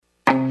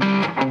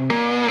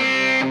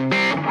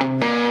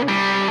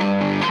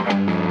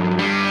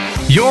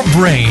Your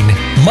brain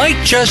might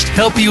just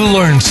help you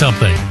learn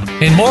something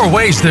in more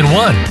ways than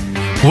one.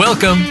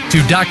 Welcome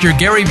to Dr.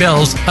 Gary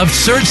Bell's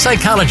Absurd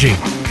Psychology.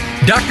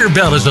 Dr.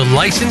 Bell is a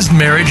licensed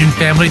marriage and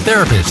family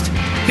therapist.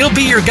 He'll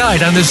be your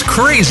guide on this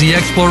crazy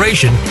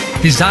exploration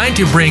designed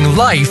to bring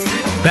life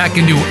back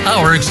into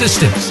our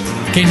existence.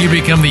 Can you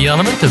become the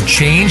element of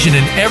change in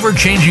an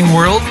ever-changing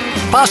world?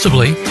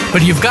 Possibly,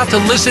 but you've got to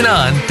listen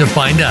on to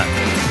find out.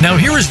 Now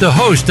here is the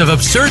host of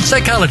Absurd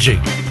Psychology,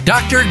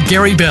 Dr.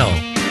 Gary Bell.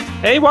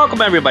 Hey,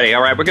 welcome everybody.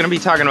 All right, we're going to be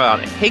talking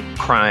about hate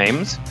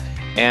crimes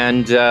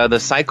and the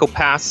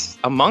psychopaths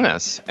among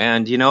us.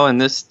 And, you know, in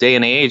this day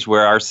and age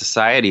where our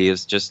society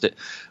is just,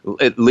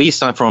 at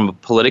least from a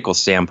political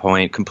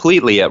standpoint,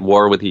 completely at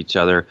war with each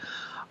other,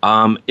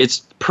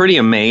 it's pretty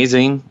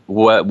amazing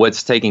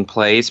what's taking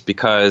place,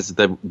 because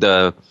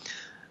the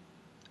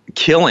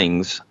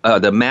killings,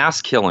 the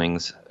mass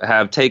killings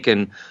have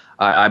taken,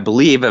 I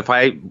believe, if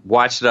I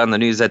watched it on the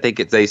news, I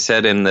think they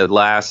said in the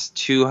last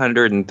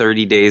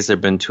 230 days there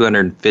have been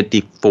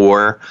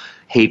 254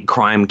 hate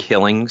crime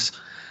killings.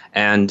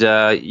 And,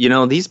 you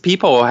know, these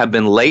people have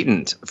been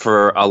latent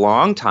for a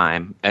long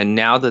time. And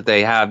now that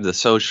they have the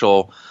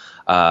social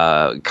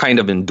kind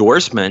of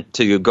endorsement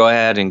to go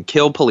ahead and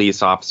kill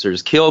police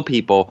officers, kill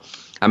people,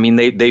 I mean,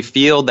 they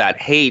feel that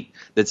hate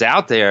that's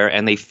out there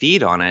and they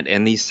feed on it.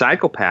 And these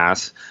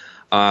psychopaths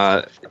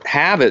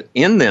have it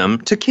in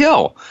them to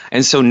kill.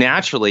 And so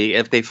naturally,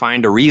 if they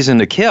find a reason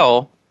to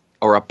kill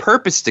or a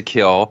purpose to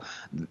kill,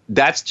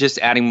 that's just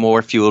adding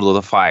more fuel to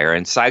the fire.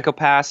 And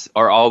psychopaths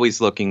are always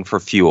looking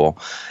for fuel.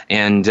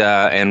 And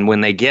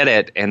when they get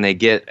it, and they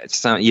get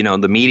some, you know,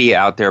 the media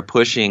out there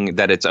pushing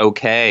that it's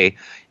okay,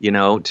 you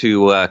know,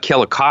 to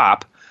kill a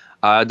cop,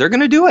 they're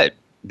going to do it.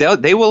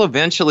 They will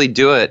eventually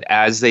do it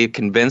as they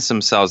convince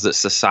themselves that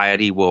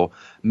society will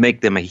make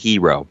them a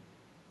hero.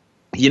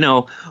 You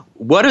know,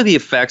 what are the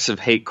effects of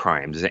hate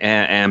crimes?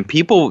 And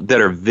people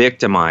that are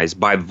victimized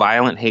by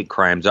violent hate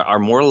crimes are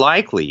more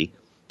likely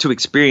to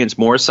experience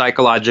more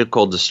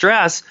psychological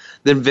distress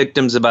than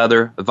victims of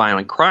other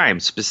violent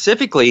crimes.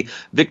 Specifically,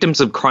 victims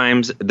of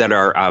crimes that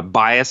are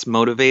bias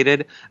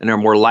motivated and are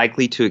more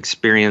likely to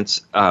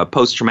experience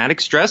post-traumatic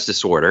stress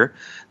disorder.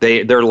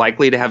 They're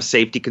likely to have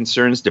safety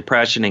concerns,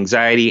 depression,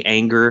 anxiety,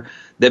 anger.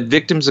 That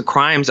victims of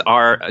crimes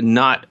are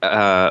not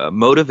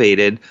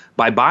motivated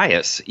by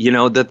bias. You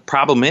know, the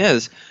problem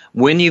is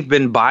when you've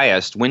been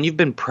biased, when you've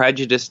been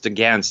prejudiced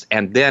against,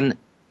 and then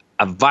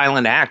a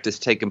violent act has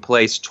taken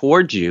place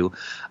towards you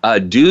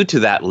due to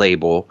that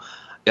label,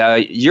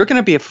 you're going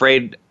to be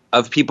afraid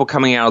of people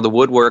coming out of the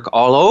woodwork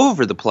all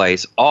over the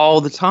place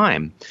all the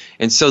time.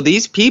 And so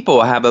these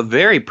people have a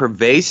very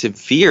pervasive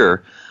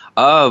fear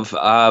of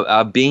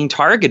being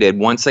targeted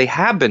once they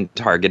have been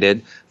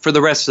targeted for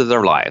the rest of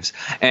their lives.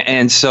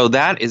 And so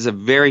that is a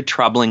very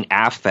troubling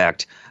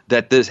aspect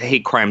that this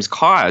hate crimes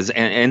cause.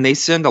 And they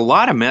send a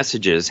lot of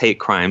messages, hate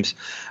crimes,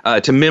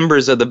 to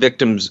members of the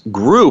victims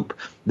group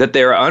that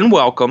they're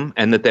unwelcome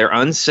and that they're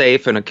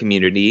unsafe in a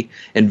community,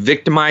 and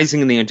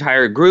victimizing the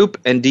entire group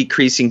and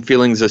decreasing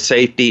feelings of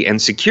safety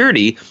and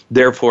security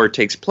therefore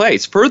takes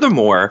place.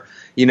 Furthermore,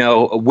 you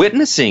know,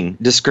 witnessing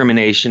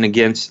discrimination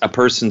against a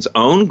person's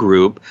own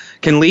group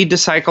can lead to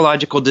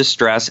psychological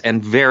distress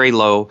and very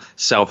low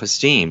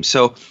self-esteem.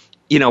 So,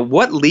 you know,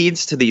 what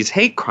leads to these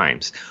hate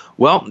crimes?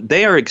 Well,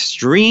 they are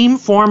extreme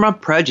form of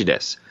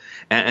prejudice,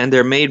 and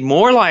they're made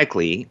more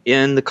likely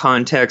in the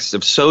context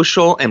of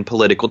social and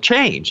political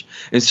change.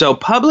 And so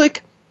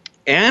public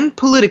and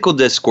political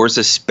discourse,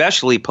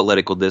 especially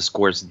political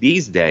discourse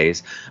these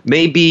days,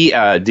 may be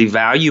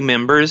devalue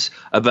members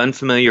of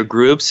unfamiliar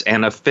groups,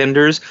 and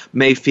offenders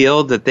may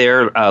feel that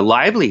their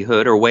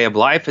livelihood or way of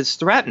life is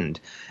threatened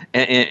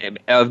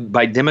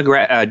by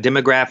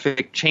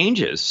demographic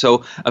changes.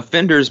 So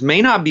offenders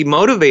may not be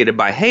motivated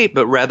by hate,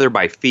 but rather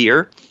by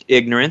fear,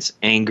 ignorance,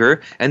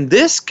 anger, and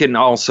this can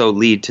also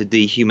lead to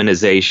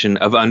dehumanization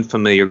of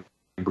unfamiliar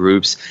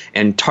groups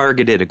and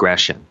targeted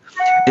aggression.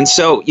 And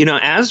so, you know,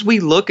 as we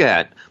look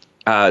at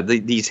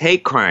these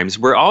hate crimes,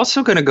 we're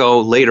also going to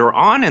go later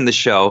on in the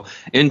show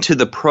into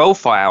the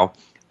profile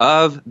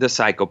of the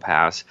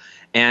psychopaths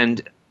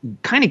and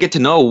kind of get to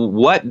know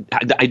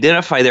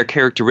identify their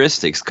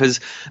characteristics, because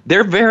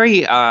they're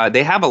very,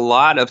 they have a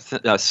lot of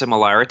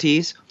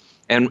similarities.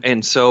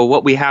 And so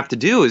what we have to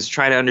do is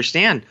try to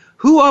understand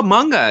who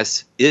among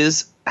us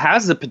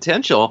has the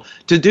potential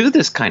to do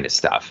this kind of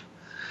stuff.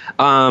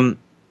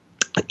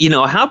 You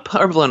know, how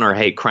prevalent are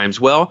hate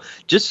crimes? Well,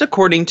 just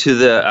according to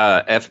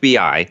the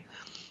FBI,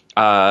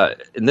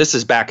 and this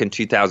is back in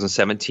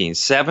 2017,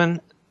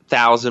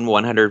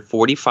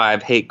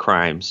 7,145 hate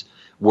crimes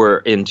were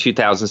in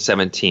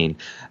 2017.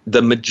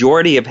 The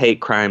majority of hate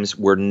crimes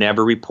were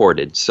never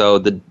reported. So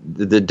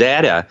the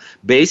data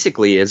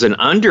basically is an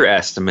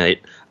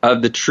underestimate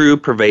of the true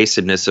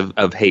pervasiveness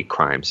of hate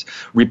crimes.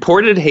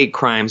 Reported hate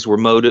crimes were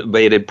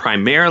motivated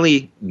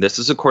primarily, this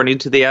is according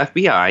to the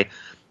FBI,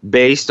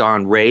 based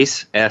on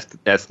race,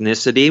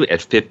 ethnicity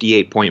at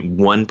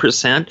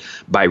 58.1%,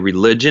 by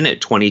religion at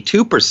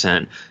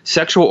 22%,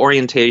 sexual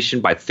orientation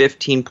by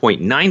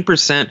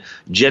 15.9%,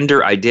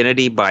 gender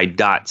identity by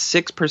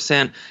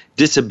 0.6%,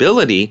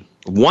 disability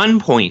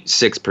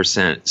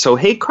 1.6%. So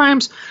hate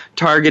crimes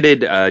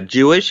targeted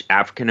Jewish,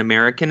 African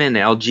American, and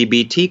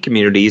LGBT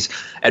communities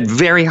at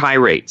very high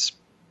rates.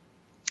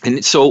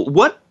 And so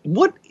what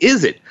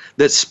is it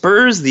that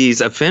spurs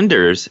these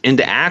offenders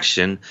into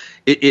action?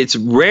 It's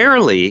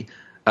rarely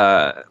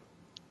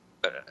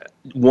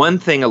one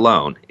thing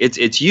alone.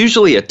 It's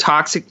usually a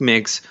toxic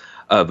mix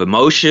of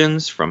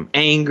emotions, from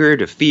anger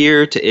to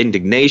fear to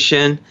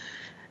indignation.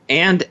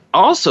 And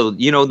also, the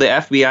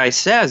FBI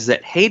says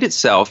that hate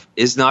itself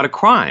is not a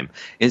crime.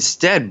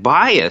 Instead,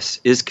 bias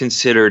is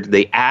considered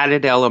the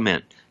added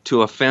element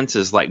to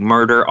offenses like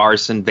murder,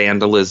 arson,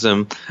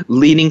 vandalism,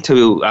 leading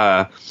to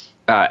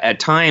at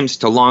times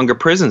to longer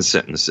prison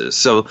sentences.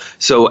 So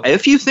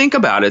if you think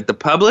about it, the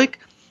public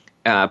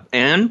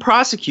and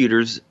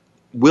prosecutors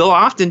will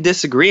often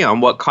disagree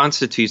on what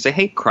constitutes a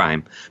hate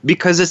crime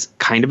because it's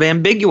kind of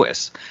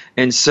ambiguous.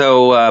 And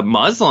so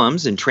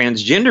Muslims and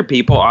transgender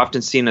people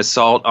often see an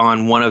assault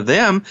on one of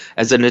them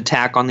as an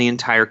attack on the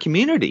entire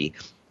community,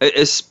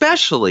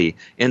 especially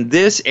in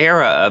this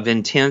era of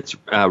intense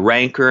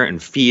rancor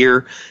and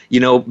fear.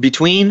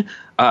 Between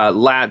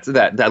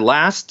that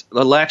last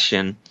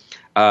election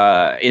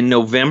in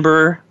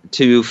November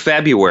to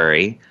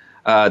February,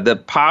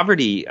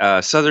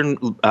 the Southern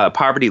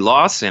Poverty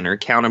Law Center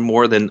counted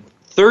more than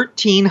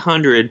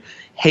 1,300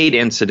 hate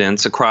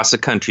incidents across the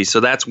country. So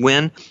that's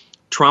when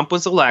Trump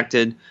was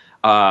elected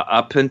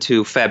up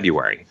into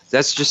February.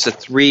 That's just a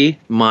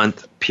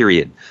 3-month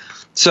period.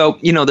 So,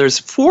 there's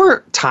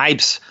 4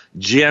 types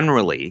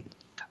generally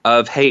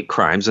of hate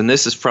crimes, and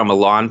this is from a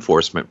law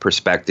enforcement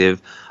perspective.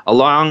 These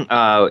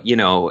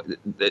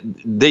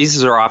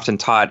are often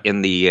taught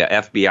in the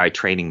FBI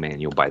training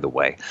manual, by the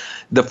way.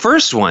 The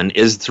first one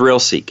is thrill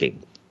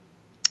seeking.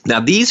 Now,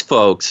 these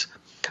folks,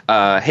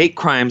 hate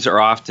crimes are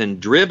often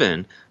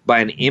driven by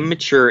an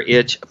immature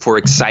itch for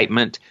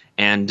excitement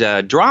and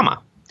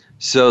drama.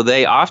 So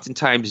they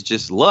oftentimes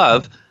just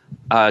love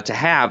to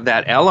have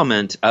that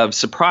element of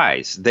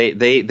surprise.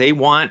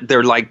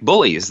 They're like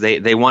bullies.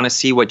 They want to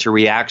see what your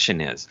reaction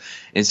is.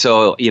 And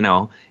so,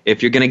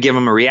 if you're going to give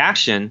them a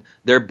reaction,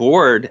 they're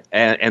bored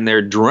and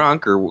they're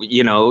drunk or,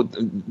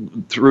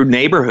 through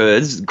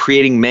neighborhoods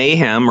creating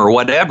mayhem or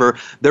whatever.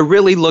 They're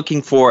really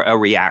looking for a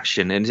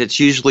reaction. And it's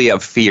usually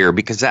of fear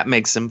because that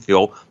makes them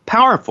feel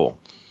powerful.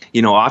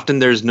 Often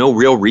there's no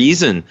real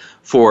reason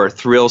for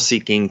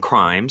thrill-seeking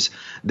crimes.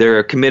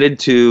 They're committed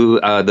to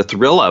the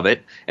thrill of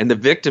it, and the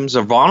victims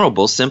are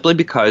vulnerable simply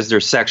because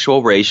their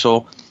sexual,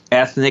 racial,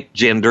 ethnic,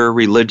 gender,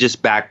 religious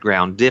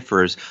background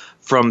differs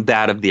from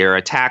that of their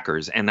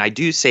attackers. And I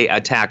do say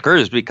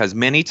attackers because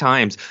many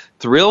times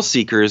thrill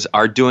seekers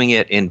are doing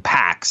it in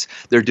packs.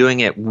 They're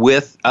doing it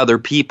with other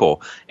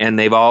people, and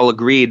they've all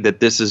agreed that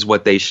this is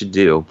what they should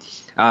do.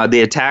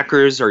 The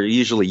attackers are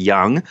usually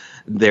young.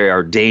 They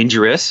are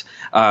dangerous,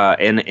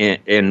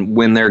 and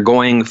when they're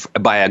going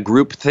by a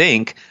group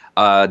think,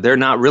 they're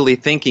not really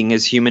thinking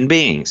as human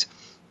beings.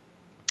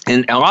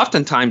 And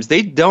oftentimes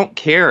they don't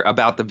care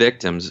about the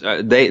victims.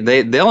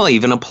 They'll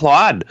even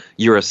applaud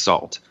your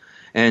assault.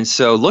 And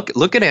so look at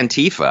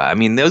Antifa. I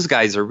mean, those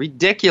guys are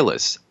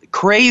ridiculous,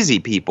 crazy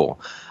people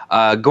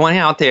going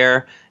out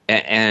there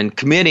and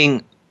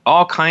committing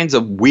all kinds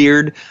of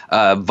weird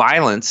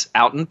violence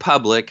out in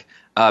public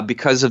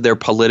because of their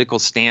political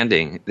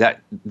standing.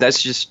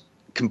 That's just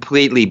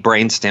completely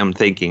brainstem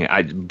thinking.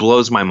 It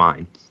blows my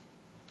mind.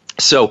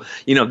 So,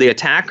 the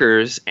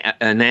attackers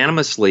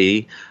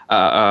anonymously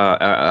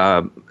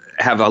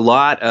have a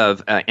lot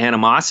of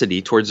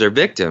animosity towards their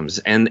victims.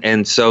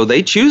 And so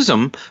they choose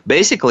them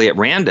basically at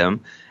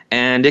random.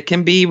 And it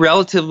can be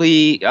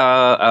relatively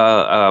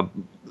an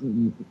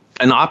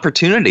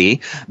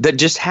opportunity that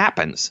just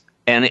happens.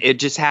 And it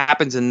just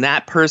happens, and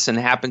that person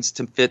happens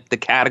to fit the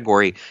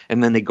category,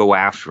 and then they go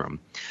after them.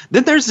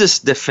 Then there's this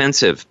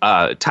defensive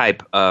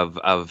type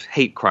of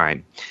hate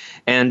crime.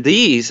 And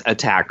these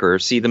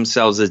attackers see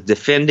themselves as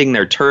defending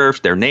their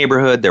turf, their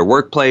neighborhood, their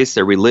workplace,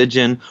 their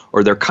religion,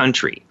 or their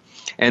country.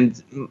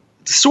 And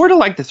sort of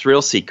like the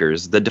thrill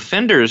seekers, the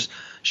defenders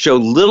show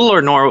little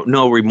or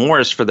no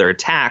remorse for their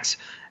attacks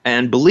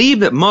and believe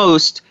that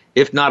most,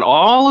 if not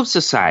all of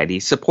society,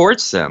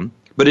 supports them,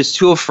 but is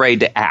too afraid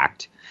to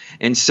act.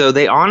 And so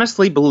they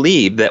honestly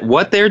believe that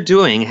what they're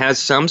doing has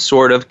some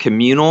sort of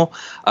communal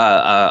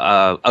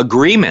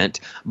agreement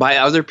by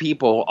other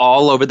people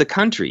all over the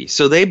country.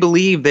 So they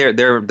believe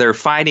they're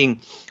fighting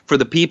for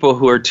the people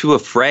who are too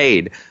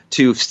afraid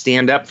to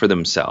stand up for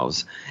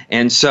themselves.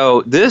 And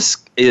so this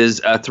is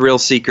a thrill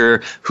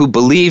seeker who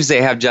believes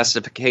they have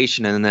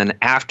justification, and then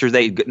after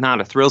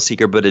not a thrill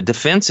seeker, but a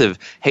defensive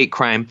hate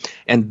crime.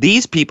 And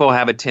these people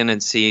have a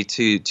tendency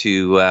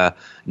to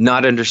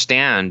not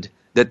understand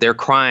that their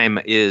crime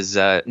is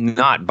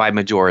not by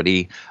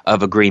majority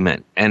of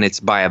agreement, and it's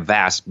by a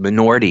vast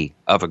minority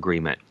of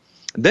agreement.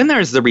 Then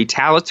there's the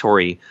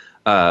retaliatory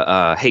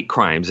hate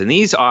crimes. And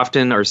these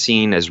often are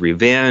seen as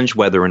revenge,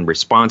 whether in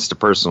response to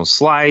personal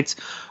slights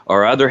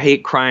or other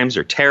hate crimes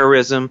or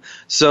terrorism.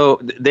 So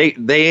they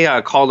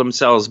call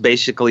themselves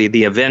basically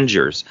the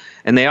Avengers.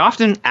 And they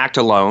often act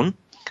alone.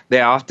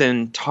 They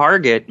often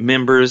target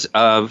members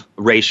of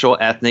racial,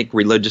 ethnic,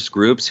 religious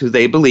groups who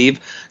they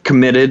believe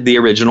committed the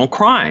original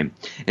crime.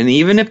 And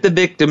even if the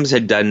victims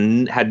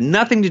had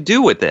nothing to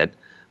do with it,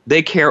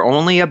 they care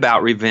only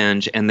about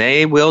revenge, and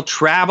they will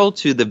travel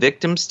to the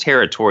victim's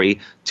territory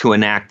to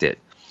enact it.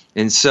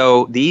 And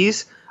so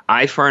these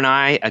eye for an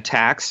eye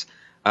attacks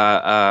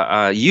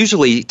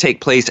usually take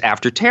place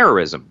after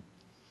terrorism.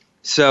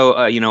 So,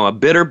 a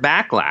bitter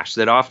backlash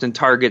that often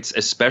targets,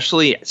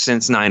 especially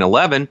since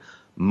 9/11,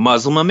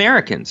 Muslim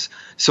Americans.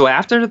 So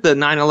after the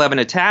 9/11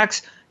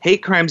 attacks,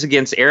 hate crimes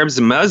against Arabs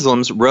and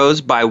Muslims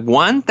rose by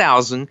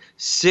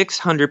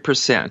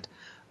 1,600%.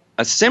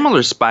 A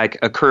similar spike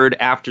occurred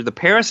after the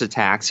Paris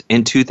attacks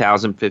in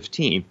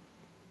 2015.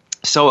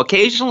 So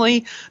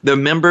occasionally, the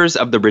members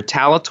of the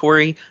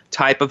retaliatory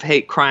type of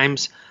hate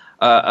crimes,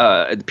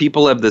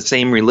 people of the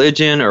same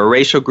religion or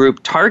racial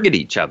group, target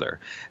each other.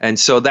 And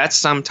so that's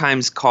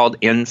sometimes called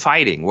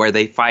infighting, where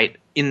they fight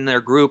in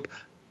their group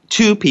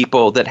two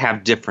people that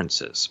have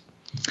differences.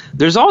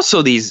 There's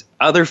also these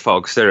other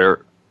folks that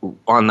are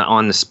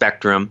on the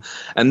spectrum,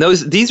 and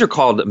these are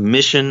called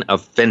mission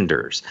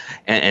offenders,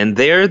 and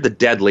they're the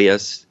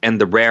deadliest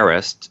and the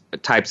rarest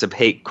types of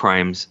hate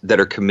crimes that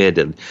are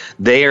committed.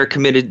 They are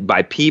committed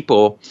by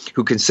people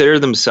who consider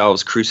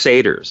themselves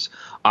crusaders,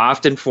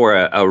 often for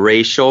a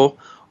racial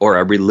or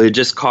a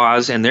religious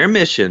cause, and their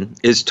mission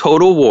is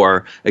total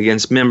war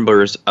against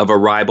members of a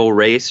rival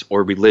race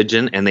or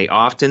religion, and they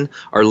often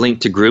are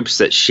linked to groups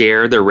that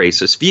share their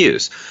racist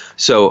views.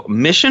 So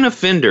mission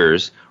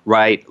offenders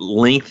write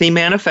lengthy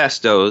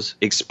manifestos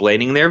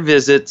explaining their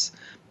visits,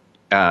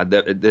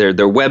 their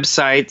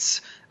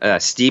websites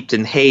steeped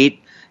in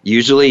hate.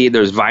 Usually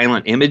there's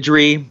violent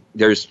imagery.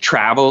 There's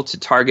travel to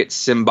target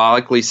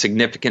symbolically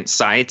significant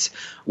sites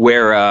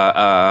where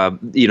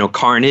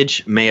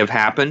carnage may have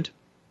happened.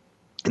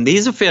 And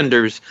these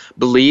offenders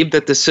believe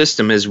that the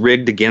system is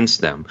rigged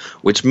against them,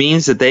 which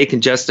means that they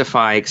can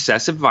justify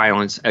excessive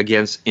violence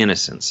against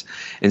innocents.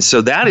 And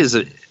so that is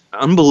an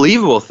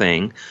unbelievable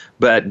thing,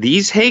 but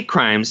these hate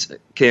crimes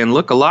can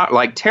look a lot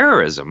like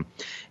terrorism.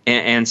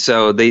 And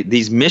so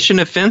these mission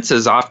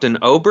offenses often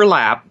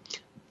overlap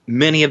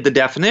many of the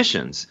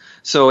definitions.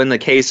 So in the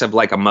case of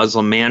like a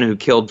Muslim man who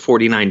killed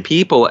 49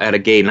 people at a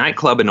gay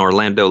nightclub in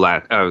Orlando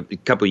a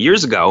couple of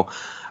years ago,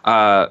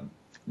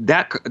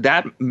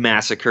 that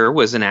massacre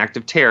was an act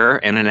of terror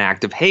and an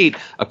act of hate,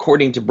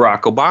 according to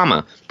Barack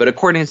Obama. But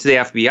according to the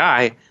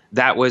FBI,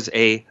 that was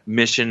a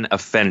mission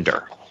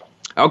offender.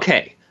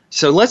 Okay,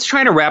 so let's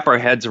try to wrap our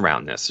heads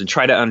around this and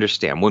try to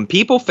understand. When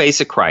people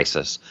face a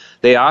crisis,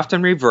 they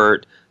often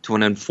revert to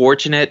an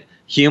unfortunate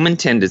human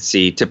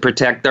tendency to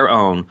protect their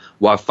own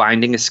while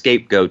finding a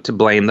scapegoat to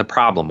blame the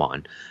problem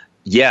on.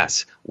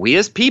 Yes, we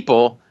as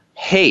people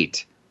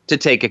hate to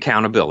take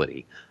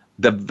accountability.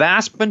 The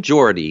vast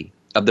majority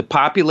of the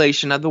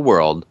population of the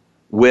world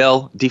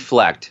will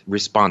deflect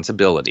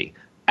responsibility.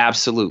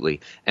 Absolutely.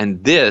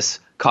 And this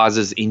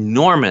causes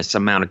enormous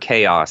amount of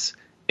chaos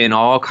in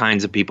all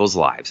kinds of people's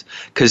lives.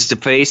 Because to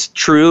face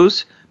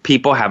truths,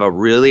 people have a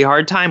really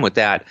hard time with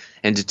that.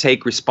 And to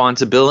take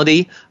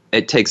responsibility,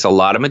 it takes a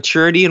lot of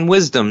maturity and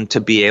wisdom to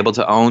be able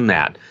to own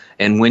that.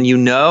 And when you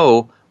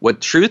know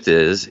what truth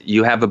is,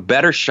 you have a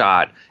better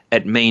shot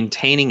at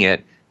maintaining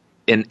it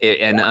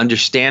and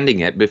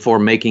understanding it before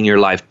making your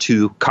life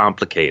too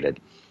complicated.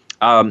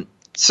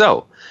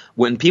 So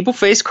when people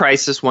face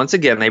crisis, once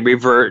again, they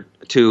revert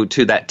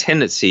to that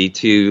tendency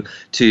to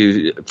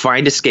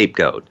find a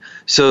scapegoat.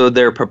 So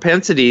their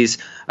propensities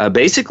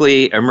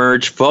basically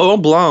emerge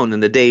full-blown in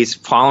the days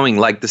following,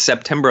 like the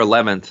September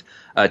 11th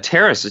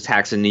terrorist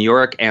attacks in New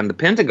York and the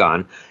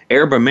Pentagon.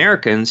 Arab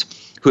Americans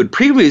who had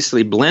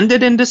previously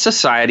blended into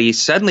society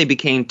suddenly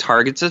became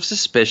targets of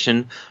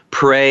suspicion,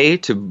 prey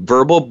to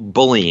verbal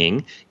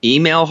bullying,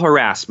 email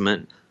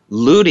harassment,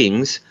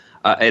 lootings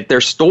at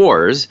their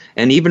stores,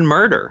 and even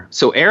murder.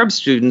 So Arab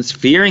students,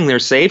 fearing their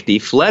safety,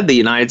 fled the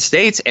United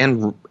States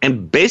and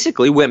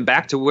basically went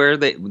back to where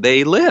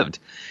they lived.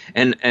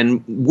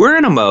 And we're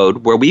in a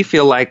mode where we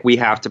feel like we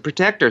have to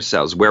protect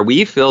ourselves, where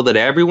we feel that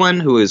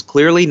everyone who is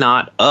clearly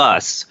not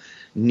us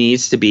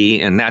needs to be,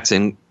 and that's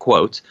in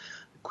quotes,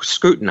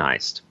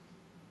 scrutinized.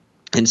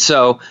 And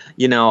so,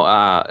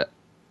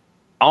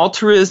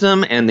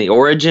 altruism and the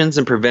origins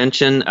and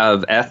prevention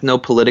of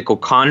ethno-political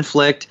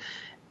conflict,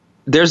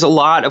 there's a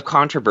lot of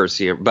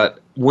controversy here, but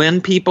when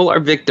people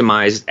are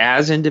victimized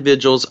as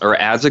individuals or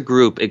as a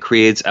group, it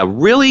creates a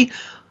really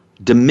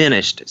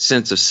diminished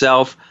sense of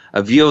self,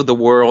 a view of the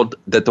world,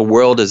 that the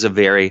world is a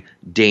very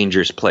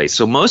dangerous place.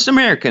 So most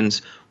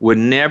Americans would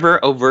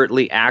never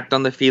overtly act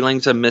on the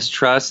feelings of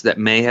mistrust that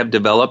may have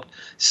developed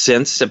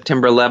since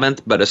September 11th,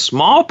 but a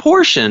small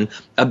portion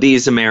of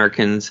these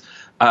Americans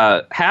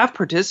have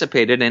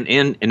participated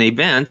in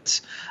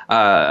events,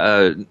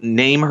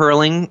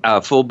 name-hurling,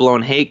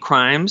 full-blown hate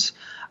crimes,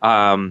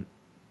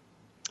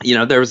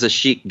 There was a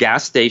Chic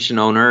gas station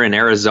owner in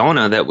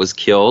Arizona that was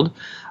killed.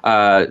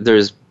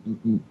 There's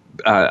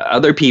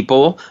other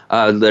people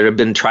that have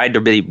been tried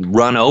to be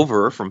run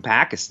over from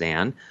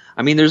Pakistan.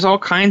 I mean, there's all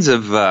kinds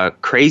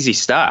of crazy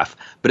stuff,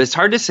 but it's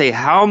hard to say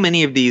how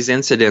many of these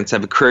incidents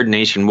have occurred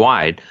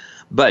nationwide.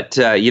 But,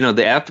 the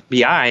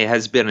FBI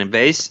has been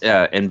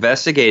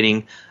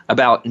investigating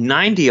about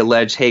 90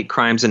 alleged hate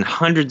crimes and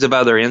hundreds of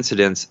other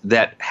incidents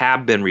that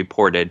have been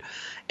reported.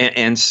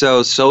 And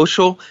so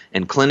social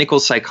and clinical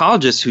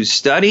psychologists who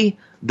study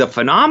the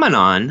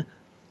phenomenon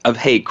of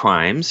hate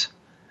crimes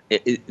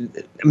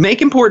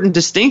make important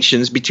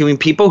distinctions between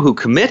people who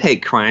commit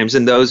hate crimes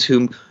and those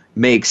who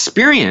may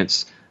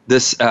experience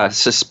this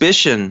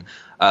suspicion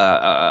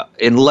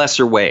in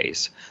lesser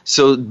ways.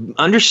 So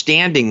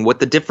understanding what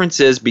the difference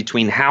is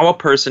between how a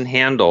person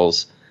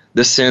handles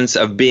the sense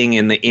of being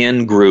in the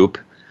in group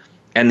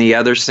and the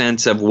other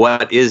sense of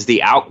what is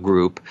the out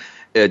group.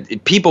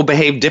 People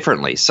behave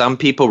differently. Some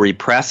people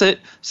repress it.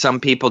 Some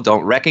people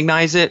don't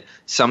recognize it.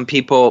 Some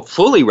people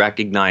fully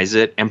recognize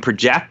it and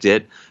project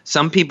it.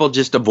 Some people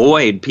just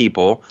avoid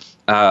people,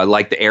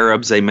 like the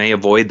Arabs. They may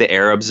avoid the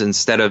Arabs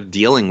instead of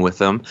dealing with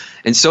them.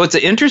 And so it's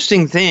an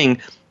interesting thing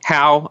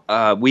how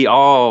we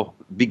all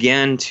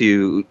begin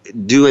to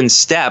do in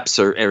steps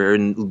or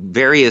in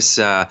various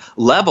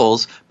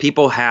levels.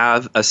 People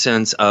have a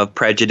sense of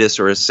prejudice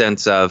or a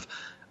sense of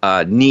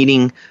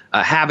having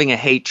a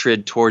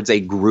hatred towards a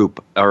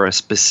group or a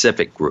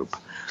specific group.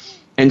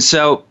 And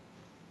so,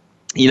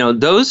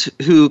 those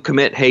who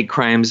commit hate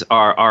crimes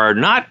are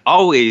not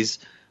always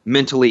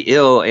mentally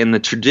ill in the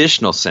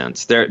traditional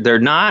sense. They're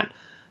not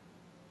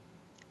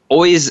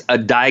always a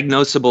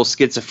diagnosable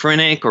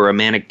schizophrenic or a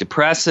manic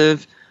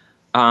depressive.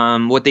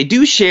 What they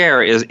do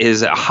share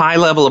is a high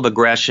level of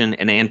aggression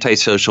and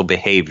antisocial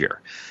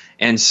behavior.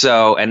 And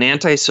so an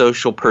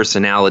antisocial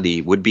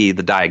personality would be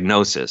the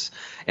diagnosis.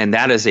 And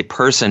that is a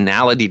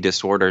personality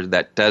disorder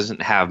that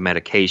doesn't have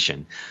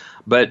medication.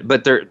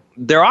 But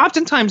they're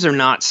oftentimes are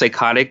not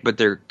psychotic, but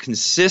they're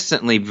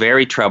consistently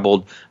very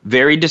troubled,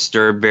 very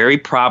disturbed, very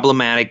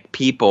problematic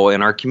people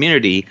in our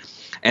community.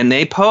 And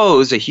they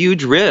pose a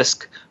huge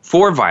risk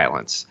for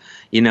violence.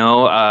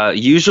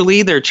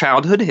 Usually their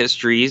childhood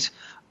histories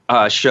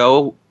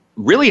show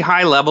really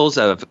high levels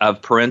of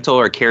parental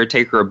or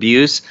caretaker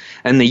abuse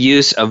and the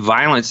use of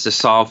violence to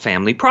solve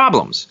family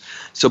problems.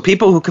 So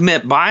people who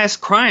commit bias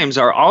crimes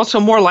are also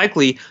more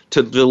likely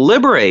to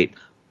deliberate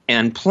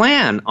and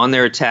plan on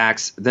their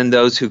attacks than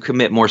those who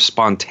commit more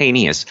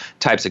spontaneous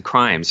types of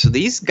crimes. So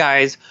these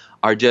guys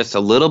are just a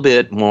little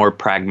bit more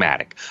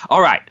pragmatic.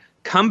 All right,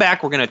 come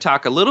back. We're going to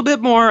talk a little bit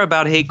more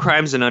about hate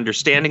crimes and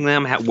understanding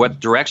them,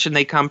 what direction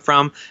they come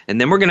from, and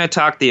then we're going to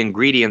talk the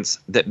ingredients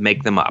that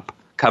make them up.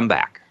 Come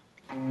back.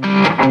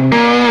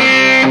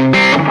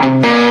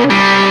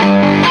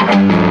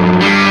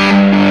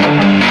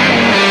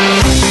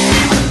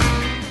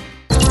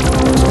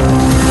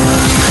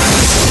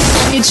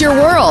 It's your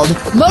world.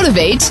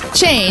 Motivate,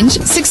 change,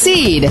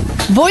 succeed.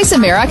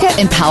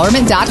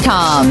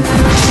 VoiceAmericaEmpowerment.com.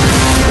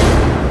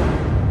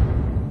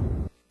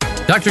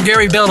 Dr.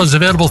 Gary Bell is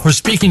available for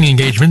speaking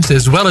engagements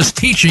as well as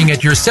teaching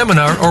at your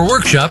seminar or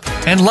workshop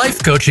and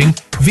life coaching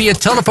via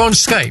telephone,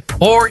 Skype,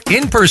 or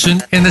in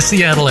person in the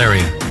Seattle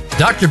area.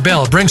 Dr.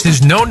 Bell brings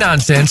his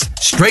no-nonsense,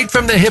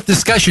 straight-from-the-hip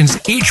discussions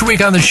each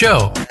week on the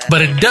show,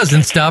 but it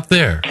doesn't stop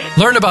there.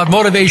 Learn about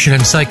motivation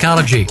and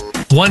psychology,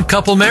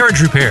 one-couple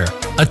marriage repair,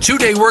 a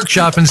 2-day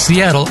workshop in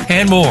Seattle,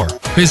 and more.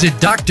 Visit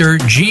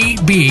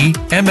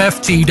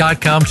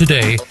drgbmft.com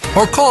today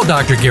or call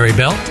Dr. Gary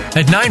Bell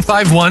at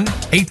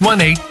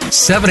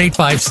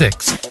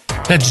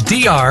 951-818-7856. That's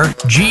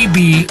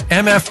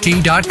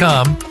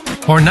drgbmft.com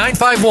or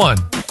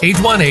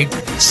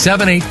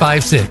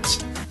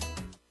 951-818-7856.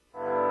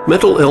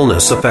 Mental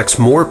illness affects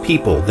more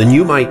people than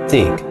you might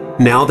think.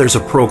 Now there's a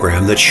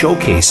program that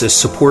showcases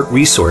support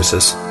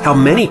resources, how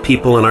many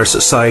people in our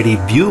society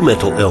view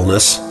mental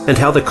illness, and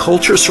how the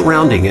culture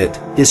surrounding it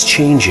is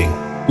changing.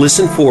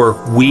 Listen for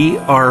We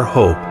Are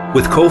Hope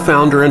with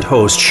co-founder and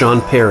host Sean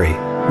Perry.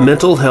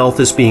 Mental health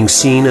is being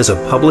seen as a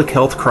public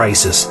health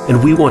crisis,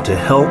 and we want to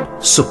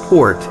help,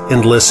 support,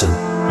 and listen.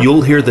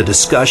 You'll hear the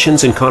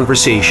discussions and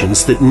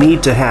conversations that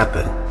need to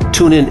happen.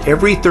 Tune in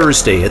every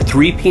Thursday at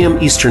 3 p.m.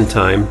 Eastern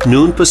Time,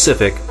 noon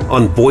Pacific,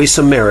 on Voice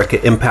America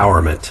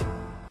Empowerment.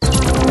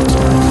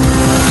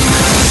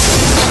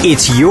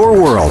 It's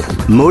your world.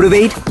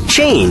 Motivate,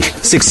 change,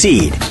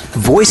 succeed.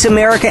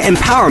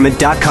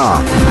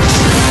 VoiceAmericaEmpowerment.com.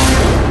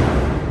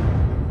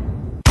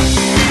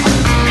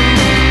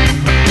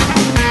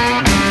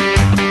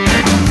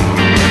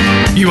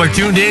 You are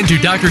tuned in to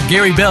Dr.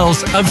 Gary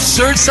Bell's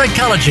Absurd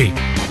Psychology.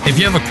 If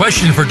you have a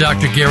question for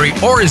Dr. Gary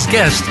or his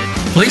guest,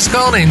 please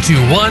call in to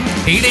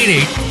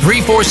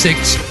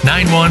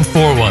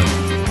 1-888-346-9141.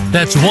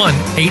 That's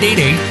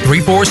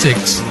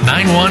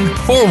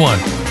 1-888-346-9141.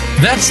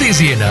 That's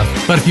easy enough,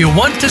 but if you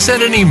want to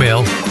send an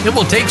email, it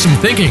will take some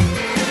thinking.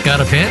 Got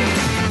a pen?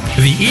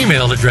 The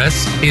email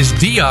address is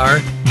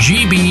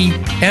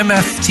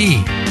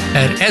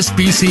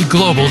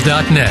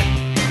drgbmft@sbcglobal.net.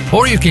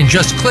 or you can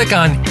just click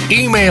on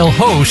Email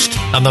Host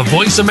on the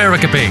Voice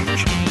America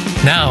page.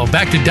 Now,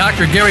 back to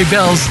Dr. Gary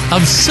Bell's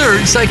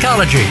Absurd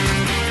Psychology.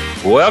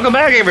 Welcome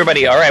back,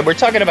 everybody. All right, we're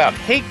talking about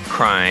hate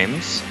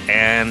crimes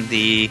and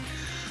the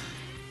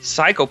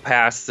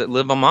psychopaths that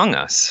live among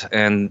us.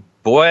 And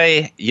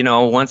boy,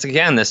 once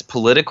again, this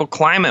political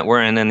climate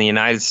we're in the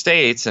United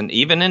States and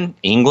even in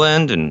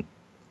England and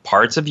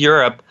parts of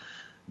Europe,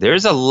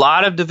 there's a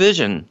lot of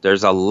division.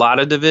 There's a lot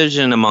of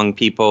division among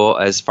people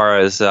as far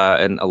as,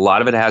 and a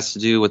lot of it has to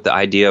do with the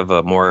idea of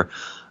a more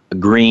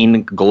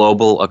green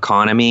global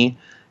economy.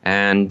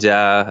 And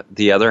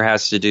the other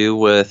has to do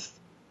with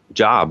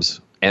jobs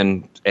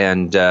and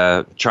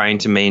trying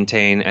to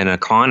maintain an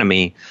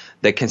economy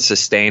that can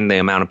sustain the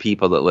amount of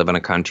people that live in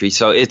a country.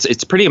 So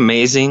it's pretty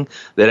amazing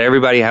that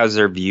everybody has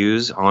their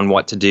views on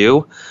what to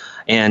do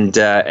and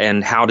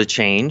how to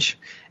change.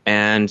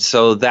 And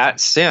so that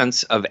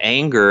sense of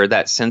anger,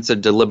 that sense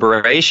of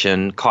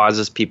deliberation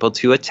causes people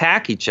to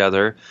attack each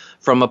other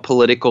from a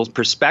political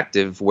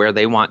perspective where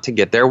they want to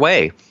get their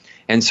way.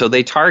 And so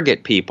they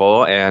target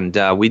people. And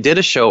we did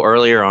a show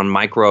earlier on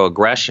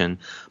microaggression.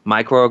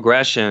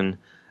 Microaggression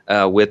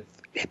with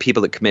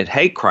people that commit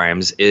hate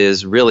crimes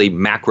is really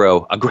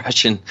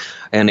macroaggression,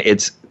 and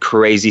it's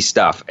crazy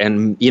stuff.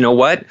 And you know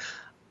what?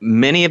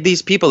 Many of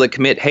these people that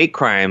commit hate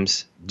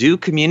crimes do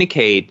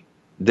communicate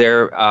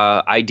their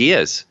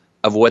ideas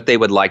of what they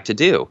would like to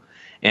do.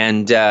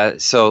 And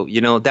so,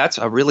 that's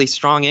a really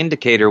strong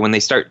indicator when they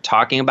start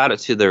talking about it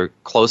to their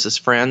closest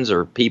friends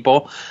or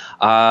people.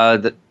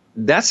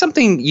 That's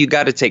something you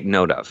got to take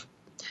note of.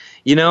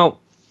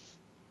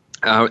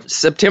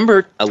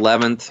 September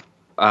 11th,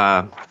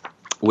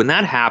 when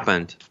that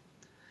happened,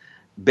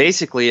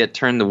 basically it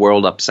turned the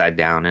world upside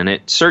down, and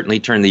it certainly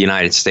turned the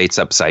United States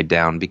upside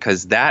down,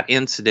 because that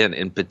incident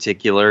in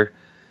particular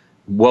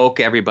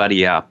woke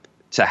everybody up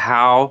to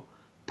how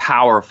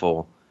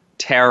powerful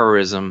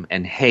terrorism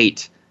and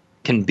hate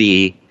can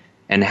be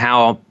and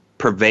how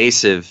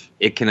pervasive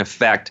it can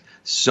affect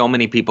so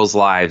many people's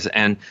lives.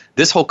 And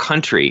this whole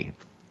country,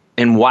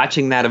 in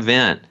watching that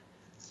event,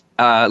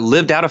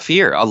 lived out of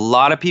fear. A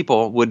lot of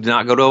people would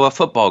not go to a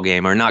football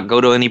game or not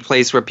go to any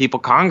place where people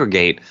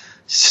congregate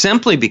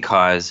simply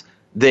because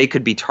they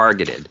could be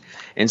targeted.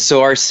 And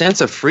so our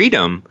sense of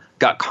freedom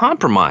got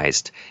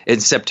compromised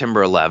in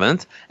September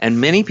 11th, and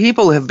many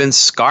people have been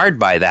scarred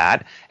by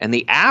that, and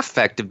the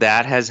affect of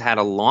that has had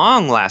a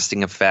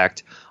long-lasting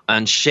effect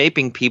on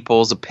shaping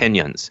people's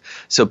opinions.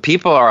 So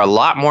people are a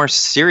lot more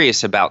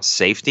serious about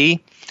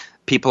safety.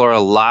 People are a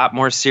lot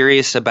more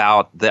serious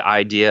about the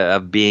idea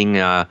of being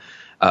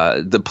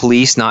the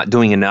police not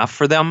doing enough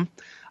for them,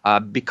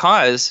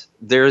 because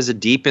there is a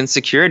deep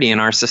insecurity in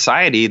our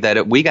society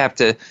that we have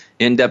to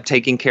end up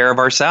taking care of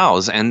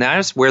ourselves. And that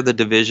is where the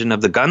division of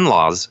the gun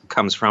laws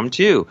comes from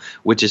too,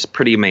 which is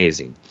pretty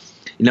amazing.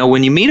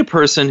 When you meet a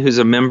person who's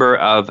a member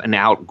of an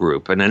out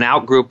group, and an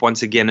out group,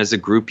 once again, is a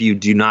group you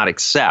do not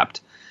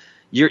accept,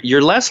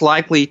 you're less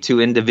likely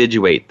to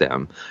individuate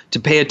them, to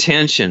pay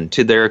attention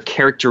to their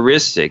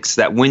characteristics,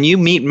 that when you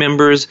meet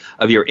members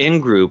of your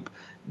in-group,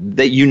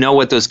 that you know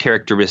what those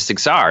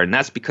characteristics are. And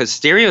that's because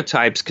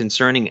stereotypes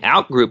concerning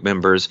out-group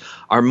members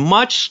are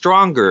much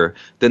stronger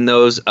than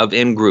those of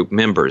in-group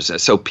members.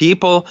 So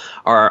people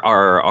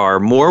are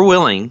more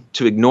willing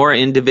to ignore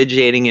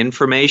individuating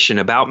information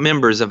about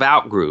members of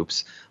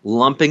out-groups,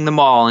 lumping them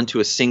all into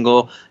a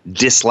single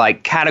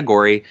dislike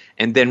category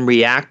and then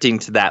reacting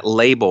to that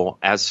label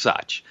as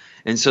such.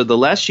 And so the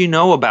less you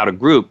know about a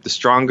group, the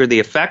stronger the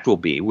effect will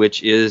be,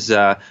 which is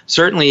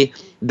certainly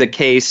the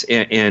case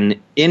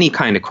in any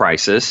kind of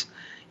crisis.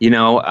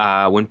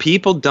 When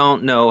people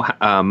don't know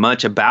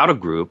much about a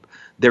group,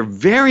 they're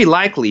very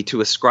likely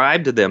to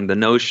ascribe to them the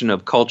notion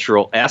of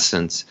cultural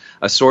essence,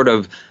 a sort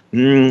of,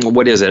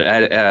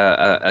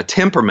 a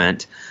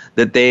temperament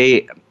that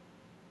they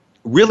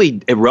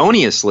really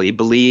erroneously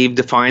believe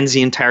defines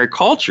the entire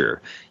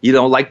culture.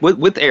 Like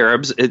with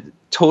Arabs, a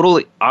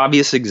totally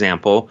obvious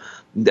example,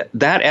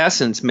 that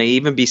essence may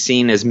even be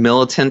seen as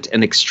militant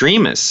and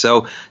extremist.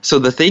 So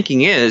the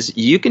thinking is,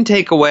 you can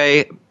take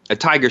away a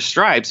tiger's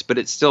stripes, but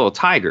it's still a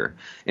tiger.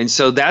 And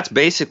so that's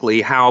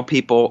basically how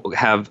people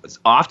have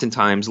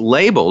oftentimes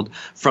labeled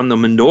from the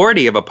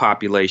minority of a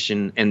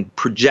population and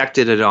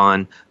projected it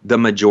on the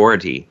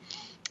majority.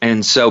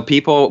 And so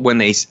people, when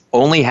they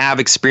only have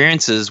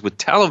experiences with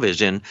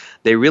television,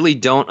 they really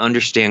don't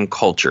understand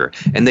culture,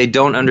 and they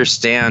don't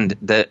understand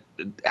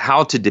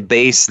how to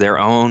debase their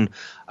own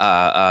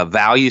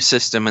value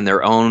system and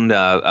their own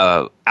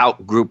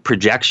out-group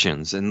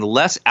projections. And the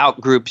less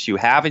out-groups you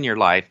have in your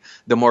life,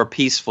 the more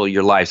peaceful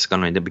your life's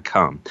going to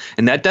become.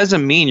 And that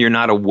doesn't mean you're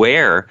not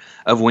aware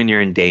of when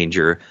you're in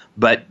danger,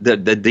 but the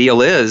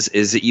deal is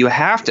that you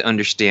have to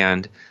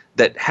understand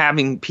that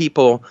having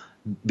people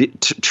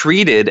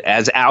treated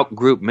as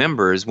out-group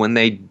members when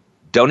they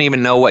don't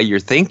even know what you're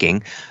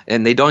thinking,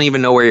 and they don't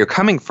even know where you're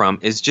coming from,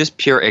 is just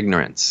pure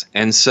ignorance.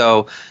 And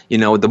so,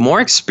 the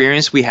more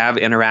experience we have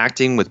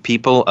interacting with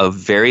people of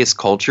various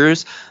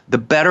cultures, the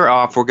better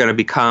off we're going to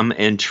become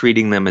in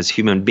treating them as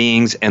human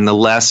beings, and the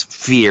less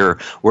fear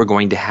we're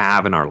going to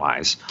have in our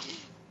lives.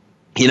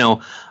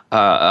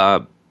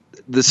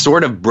 The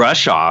sort of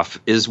brush off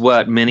is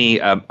what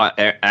many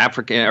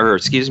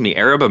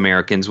Arab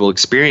Americans will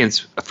experience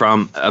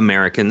from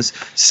Americans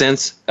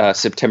since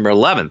September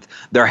 11th.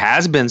 There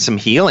has been some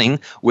healing,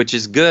 which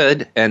is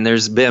good, and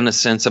there's been a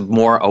sense of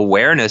more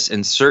awareness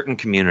in certain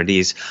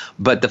communities.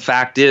 But the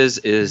fact is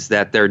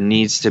that there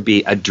needs to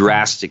be a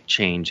drastic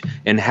change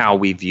in how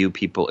we view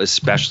people,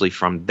 especially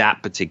from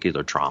that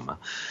particular trauma.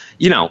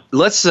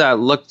 Let's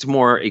look to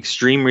more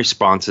extreme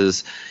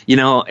responses.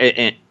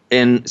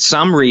 And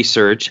some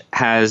research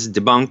has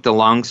debunked the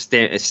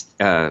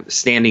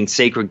long-standing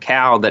sacred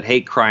cow that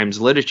hate crimes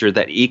literature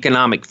that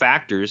economic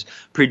factors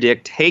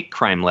predict hate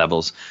crime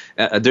levels.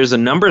 There's a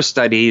number of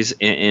studies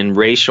in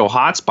racial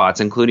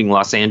hotspots, including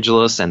Los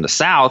Angeles and the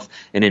South,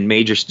 and in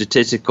major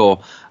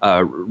statistical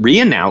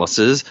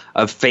reanalysis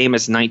of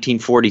famous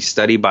 1940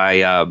 study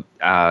by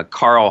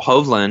Carl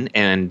Hovland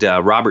and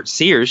Robert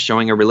Sears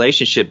showing a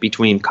relationship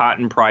between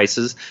cotton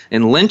prices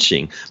and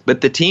lynching.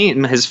 But the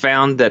team has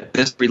found that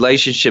this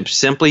relationship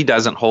simply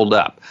doesn't hold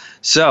up.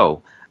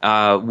 So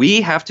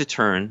we have to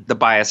turn the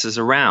biases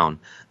around.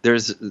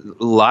 There's a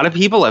lot of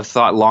people have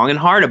thought long and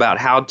hard about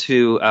how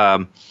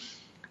to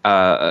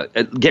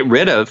get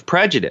rid of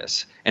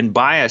prejudice and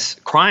bias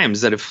crimes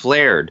that have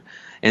flared.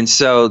 And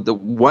so the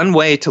one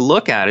way to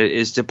look at it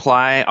is to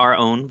apply our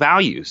own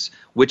values,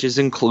 which is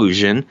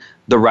inclusion,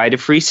 the right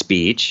of free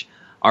speech,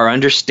 our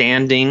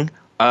understanding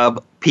of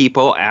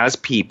people as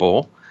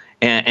people.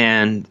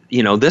 And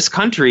this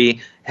country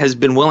has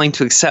been willing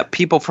to accept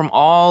people from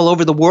all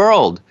over the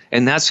world.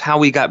 And that's how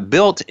we got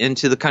built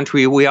into the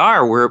country we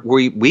are.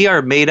 We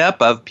are made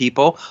up of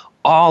people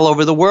all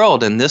over the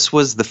world, and this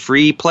was the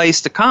free place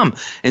to come.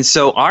 And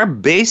so our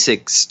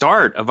basic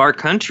start of our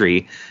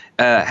country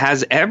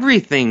has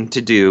everything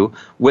to do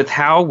with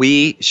how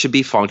we should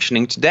be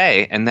functioning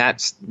today, and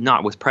that's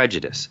not with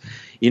prejudice.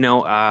 We've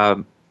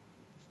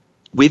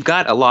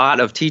got a lot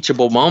of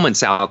teachable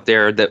moments out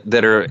there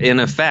that are in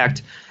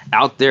effect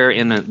out there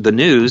in the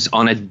news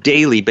on a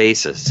daily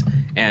basis,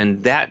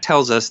 and that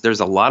tells us there's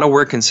a lot of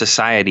work in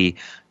society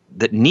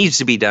that needs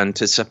to be done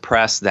to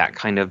suppress that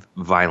kind of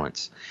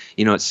violence.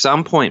 At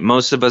some point,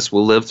 most of us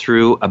will live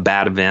through a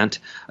bad event,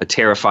 a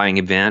terrifying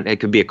event. It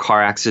could be a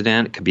car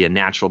accident. It could be a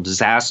natural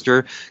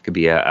disaster. It could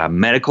be a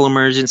medical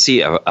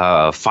emergency,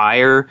 a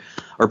fire,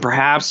 or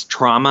perhaps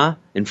trauma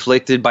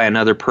inflicted by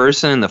another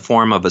person in the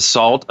form of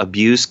assault,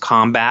 abuse,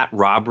 combat,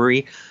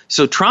 robbery.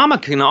 So trauma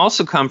can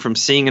also come from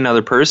seeing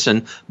another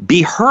person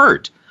be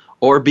hurt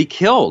or be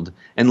killed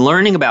and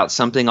learning about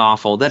something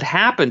awful that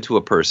happened to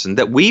a person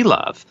that we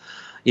love.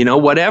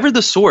 Whatever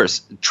the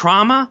source,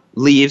 trauma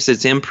leaves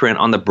its imprint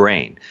on the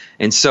brain.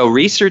 And so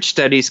research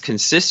studies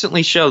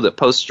consistently show that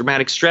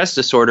post-traumatic stress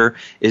disorder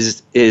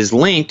is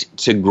linked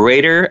to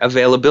greater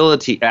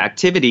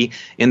activity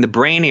in the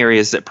brain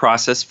areas that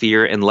process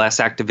fear and less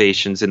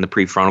activations in the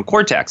prefrontal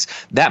cortex.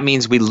 That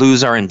means we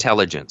lose our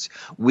intelligence.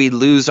 We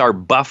lose our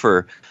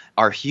buffer.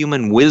 Our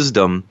human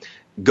wisdom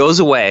goes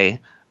away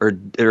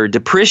or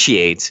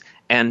depreciates,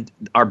 and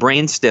our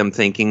brainstem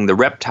thinking, the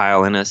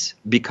reptile in us,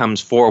 becomes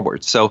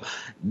forward. So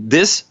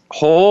this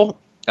whole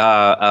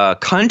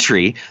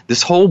country,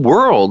 this whole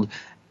world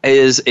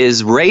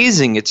is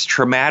raising its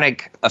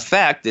traumatic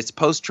effect, its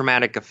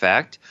post-traumatic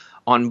effect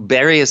on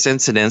various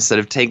incidents that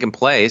have taken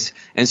place.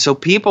 And so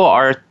people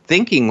are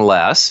thinking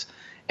less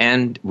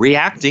and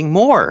reacting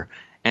more.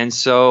 And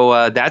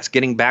so that's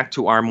getting back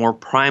to our more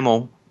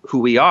primal who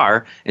we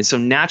are. And so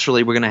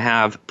naturally we're going to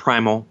have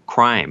primal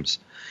crimes.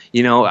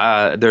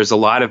 There's a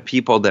lot of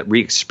people that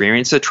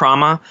re-experience the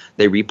trauma.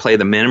 They replay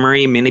the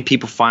memory. Many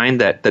people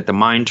find that the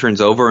mind turns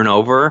over and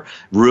over,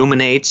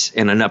 ruminates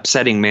in an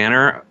upsetting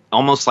manner,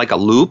 almost like a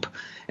loop.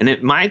 And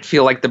it might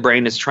feel like the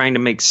brain is trying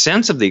to make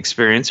sense of the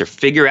experience or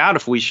figure out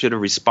if we should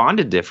have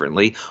responded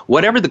differently.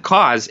 Whatever the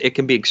cause, it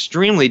can be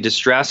extremely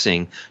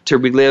distressing to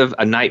relive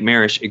a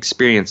nightmarish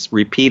experience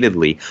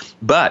repeatedly.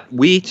 But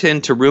we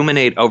tend to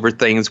ruminate over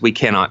things we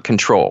cannot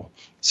control.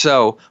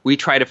 So we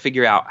try to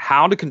figure out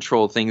how to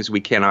control things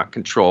we cannot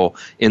control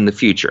in the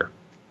future.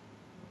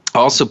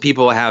 Also,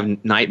 people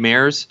have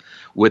nightmares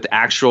with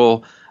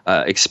actual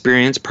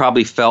experience,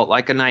 probably felt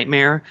like a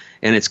nightmare,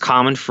 and it's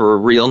common for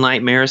real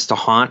nightmares to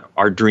haunt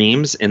our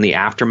dreams in the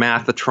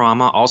aftermath of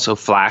trauma. Also,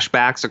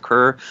 flashbacks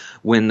occur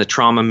when the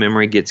trauma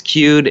memory gets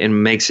cued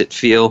and makes it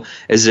feel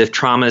as if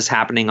trauma is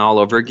happening all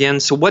over again.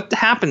 So what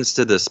happens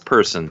to this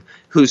person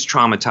who's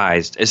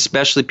traumatized,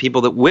 especially people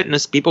that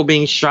witness people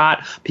being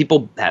shot,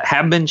 people that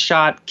have been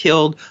shot,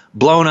 killed,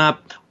 blown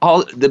up?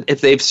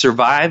 If they've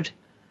survived,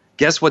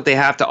 guess what they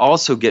have to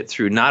also get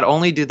through? Not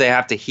only do they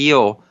have to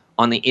heal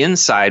on the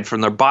inside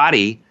from their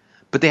body,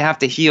 but they have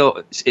to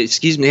heal,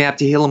 they have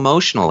to heal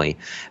emotionally,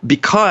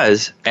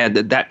 because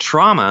that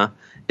trauma,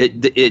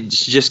 it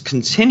just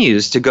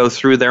continues to go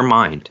through their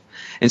mind.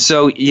 And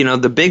so,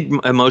 the big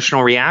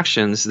emotional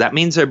reactions, that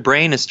means their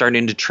brain is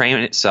starting to train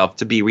itself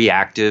to be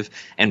reactive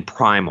and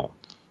primal.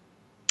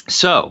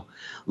 So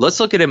let's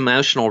look at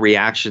emotional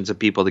reactions of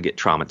people that get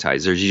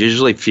traumatized. There's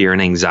usually fear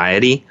and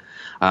anxiety.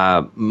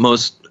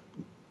 Most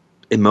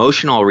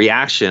emotional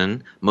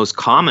reaction, most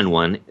common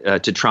one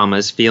to trauma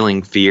is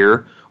feeling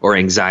fear or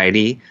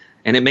anxiety,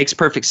 and it makes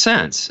perfect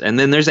sense. And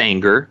then there's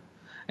anger,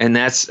 and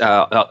that's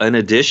in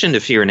addition to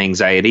fear and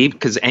anxiety,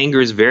 because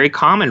anger is a very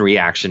common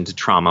reaction to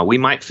trauma. We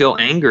might feel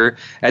anger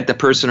at the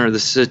person or the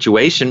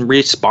situation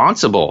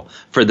responsible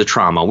for the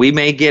trauma. We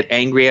may get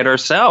angry at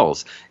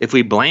ourselves if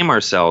we blame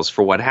ourselves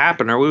for what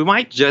happened, or we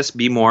might just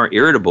be more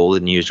irritable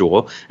than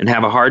usual and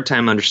have a hard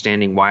time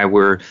understanding why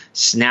we're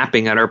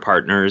snapping at our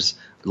partners,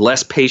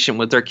 less patient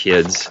with our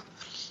kids.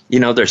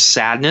 There's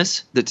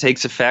sadness that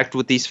takes effect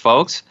with these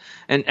folks.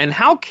 And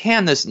how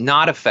can this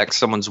not affect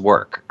someone's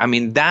work? I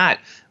mean, that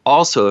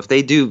also, if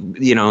they do,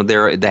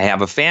 they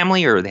have a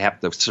family or they have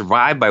to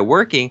survive by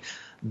working,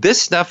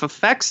 this stuff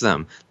affects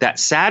them. That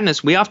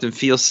sadness, we often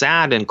feel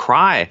sad and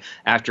cry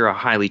after a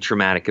highly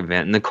traumatic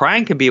event. And the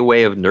crying can be a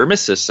way of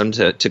nervous system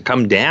to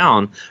come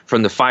down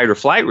from the fight or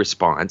flight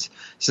response,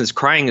 since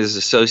crying is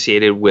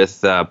associated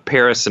with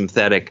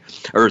parasympathetic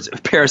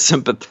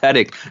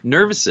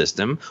nervous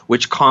system,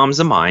 which calms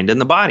the mind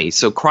and the body.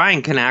 So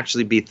crying can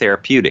actually be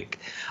therapeutic.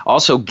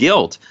 Also,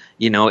 guilt,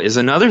 is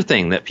another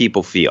thing that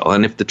people feel.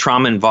 And if the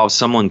trauma involves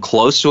someone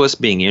close to us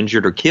being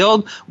injured or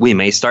killed, we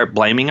may start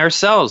blaming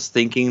ourselves,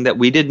 thinking that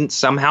we didn't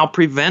somehow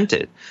prevent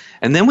it.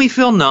 And then we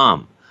feel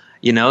numb.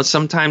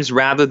 Sometimes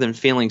rather than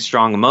feeling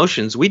strong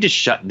emotions, we just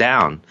shut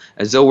down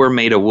as though we're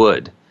made of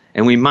wood.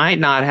 And we might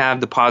not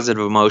have the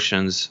positive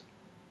emotions,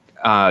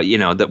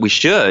 that we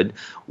should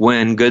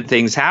when good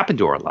things happen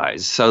to our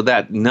lives. So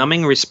that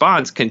numbing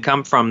response can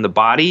come from the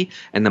body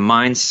and the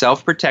mind's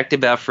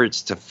self-protective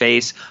efforts to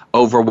face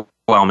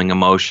overwhelming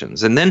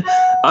emotions. And then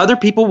other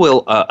people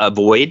will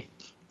avoid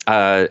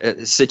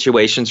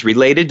situations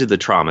related to the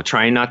trauma,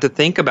 trying not to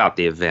think about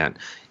the event.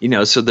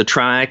 So the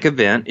traumatic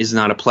event is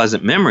not a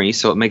pleasant memory,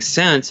 so it makes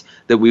sense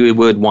that we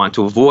would want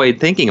to avoid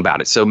thinking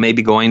about it. So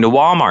maybe going to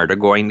Walmart or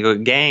going to a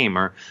game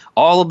or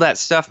all of that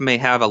stuff may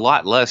have a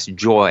lot less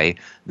joy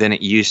than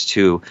it used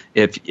to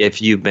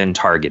if you've been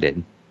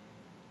targeted.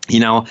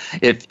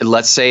 If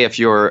let's say if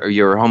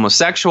you're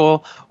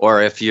homosexual,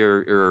 or if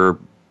you're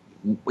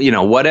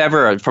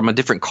whatever, from a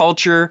different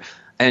culture,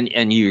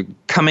 and you're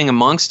coming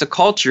amongst a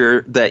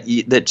culture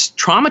that's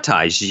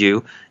traumatized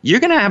you, you're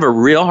going to have a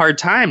real hard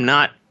time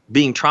not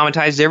being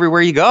traumatized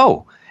everywhere you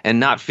go and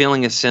not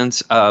feeling a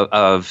sense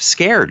of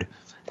scared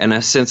and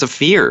a sense of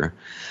fear.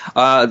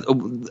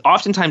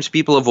 Oftentimes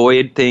people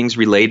avoid things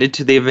related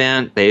to the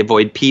event. They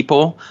avoid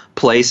people,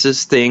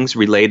 places, things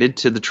related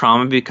to the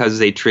trauma because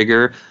they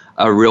trigger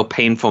a real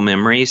painful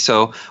memory.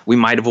 So we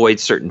might avoid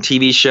certain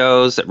TV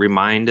shows that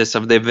remind us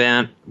of the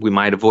event. We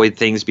might avoid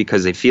things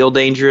because they feel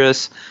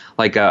dangerous,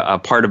 like a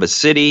part of a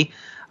city,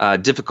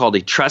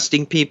 difficulty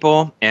trusting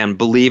people, and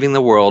believing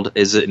the world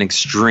is an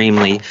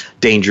extremely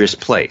dangerous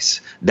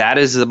place. That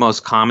is the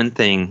most common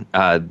thing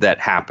that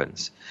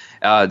happens.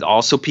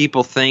 Also,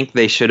 people think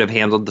they should have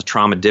handled the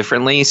trauma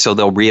differently, so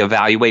they'll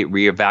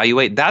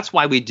reevaluate. That's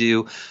why we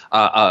do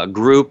a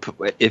group.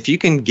 If you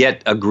can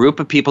get a group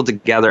of people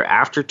together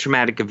after a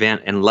traumatic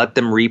event and let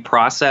them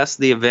reprocess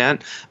the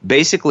event,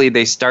 basically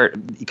they start,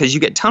 because you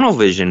get tunnel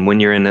vision when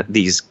you're in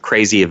these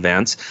crazy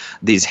events,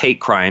 these hate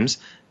crimes,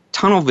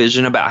 tunnel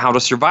vision about how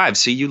to survive.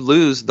 So you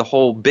lose the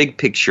whole big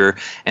picture.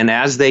 And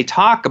as they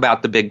talk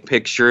about the big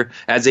picture,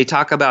 as they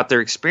talk about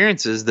their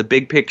experiences, the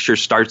big picture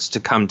starts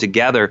to come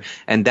together.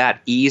 And that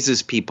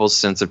eases people's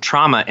sense of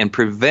trauma and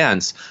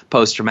prevents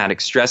post-traumatic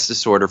stress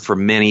disorder for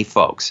many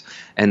folks.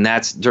 And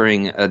that's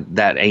during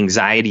that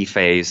anxiety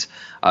phase,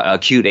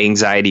 acute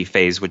anxiety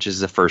phase, which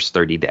is the first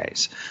 30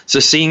 days. So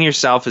seeing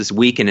yourself as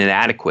weak and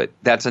inadequate,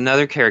 that's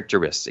another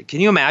characteristic. Can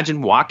you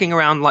imagine walking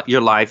around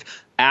your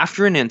life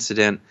after an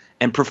incident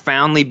and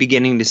profoundly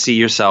beginning to see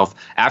yourself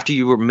after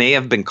you may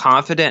have been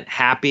confident,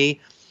 happy,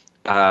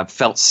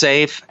 felt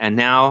safe, and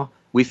now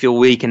we feel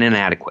weak and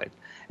inadequate.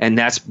 And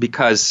that's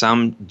because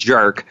some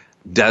jerk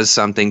does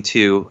something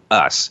to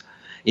us.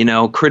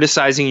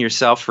 Criticizing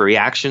yourself for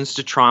reactions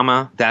to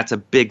trauma, that's a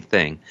big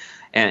thing.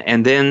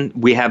 And then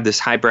we have this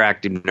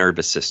hyperactive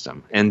nervous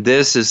system. And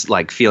this is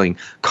like feeling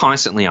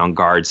constantly on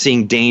guard,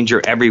 seeing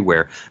danger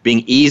everywhere,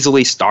 being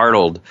easily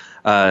startled,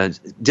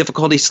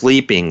 difficulty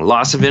sleeping,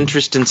 loss of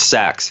interest in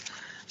sex.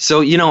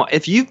 So,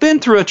 if you've been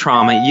through a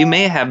trauma, you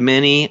may have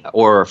many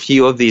or a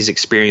few of these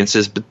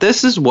experiences, but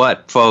this is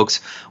what, folks,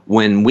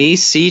 when we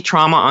see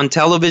trauma on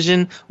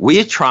television, we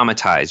get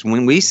traumatized.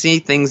 When we see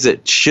things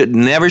that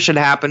never should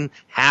happen,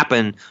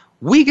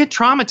 we get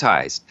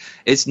traumatized.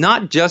 It's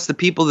not just the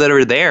people that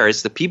are there.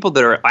 It's the people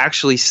that are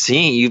actually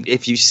seeing you.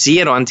 If you see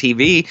it on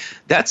TV,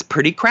 that's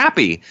pretty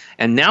crappy.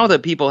 And now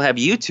that people have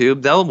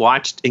YouTube, they'll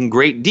watch in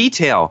great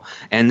detail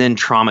and then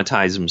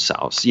traumatize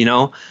themselves.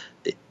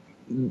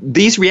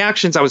 these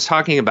reactions I was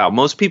talking about,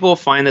 most people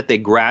find that they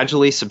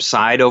gradually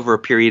subside over a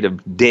period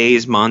of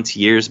days, months,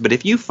 years. But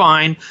if you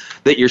find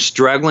that you're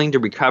struggling to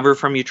recover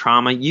from your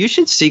trauma, you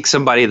should seek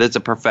somebody that's a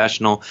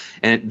professional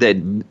and that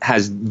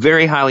has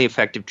very highly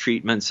effective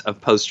treatments of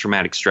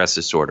post-traumatic stress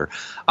disorder.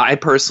 I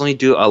personally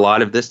do a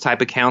lot of this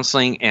type of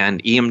counseling,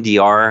 and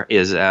EMDR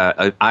is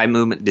eye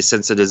movement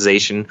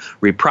desensitization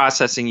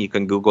reprocessing. You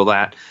can Google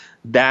that.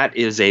 That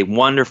is a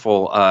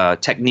wonderful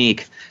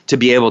technique to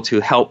be able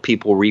to help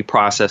people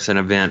reprocess an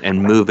event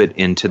and move it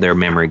into their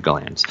memory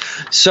glands.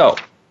 So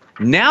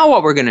now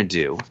what we're going to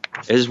do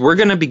is we're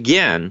going to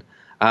begin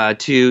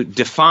to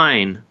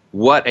define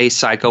what a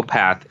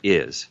psychopath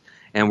is,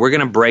 and we're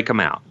going to break them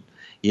out.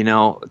 You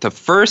know, the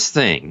first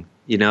thing,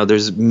 you know,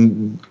 there's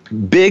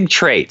big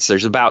traits.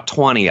 There's about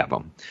 20 of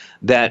them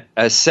that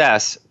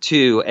assess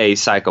to a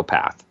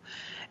psychopath.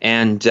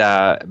 And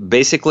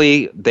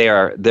basically,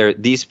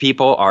 these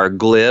people are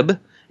glib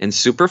and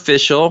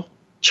superficial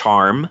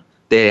charm.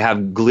 They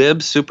have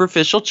glib,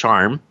 superficial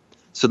charm,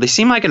 so they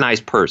seem like a nice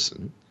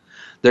person.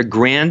 They're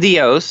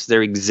grandiose.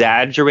 They're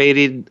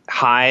exaggerated,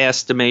 high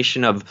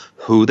estimation of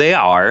who they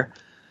are.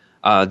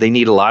 They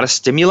need a lot of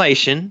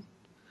stimulation.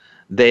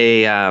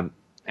 They are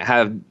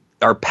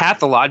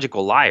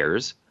pathological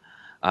liars.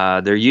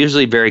 They're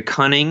usually very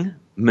cunning,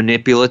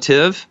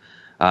 manipulative.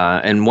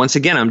 And once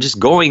again, I'm just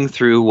going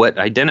through what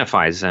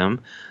identifies them.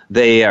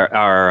 They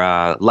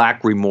are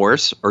lack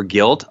remorse or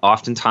guilt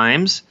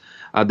oftentimes.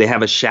 They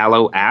have a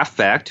shallow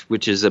affect,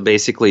 which is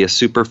basically a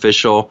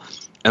superficial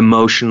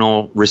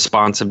emotional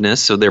responsiveness.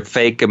 So they're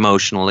fake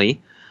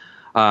emotionally.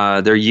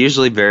 They're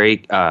usually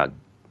very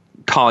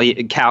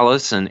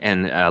callous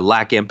and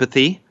lack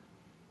empathy.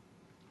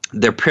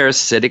 Their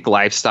parasitic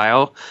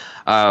lifestyle,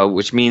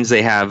 which means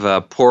they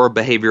have poor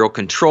behavioral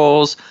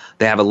controls.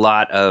 They have a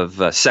lot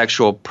of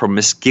sexual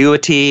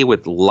promiscuity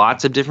with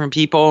lots of different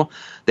people.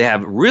 They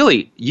have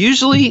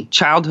usually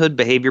childhood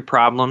behavior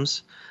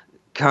problems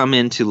come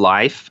into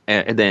life,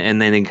 and then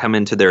they come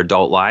into their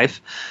adult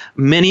life.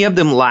 Many of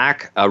them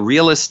lack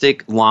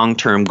realistic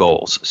long-term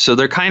goals. So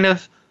they're kind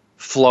of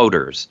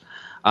floaters.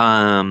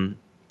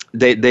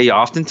 They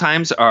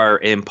oftentimes are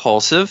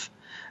impulsive.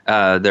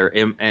 They're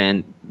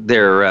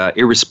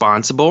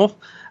irresponsible.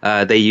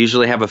 They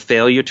usually have a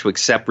failure to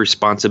accept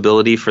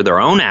responsibility for their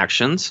own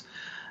actions.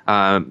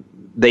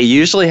 They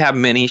usually have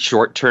many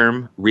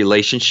short-term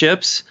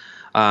relationships.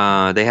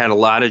 They had a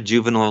lot of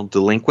juvenile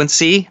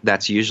delinquency.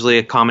 That's usually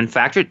a common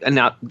factor. And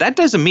now, that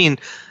doesn't mean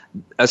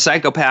a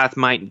psychopath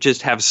might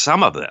just have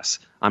some of this.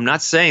 I'm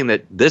not saying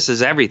that this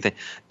is everything.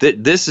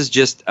 This is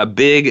just a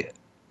big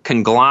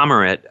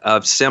conglomerate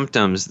of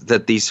symptoms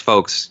that these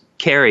folks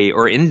carry,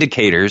 or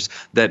indicators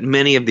that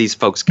many of these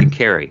folks can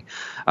carry.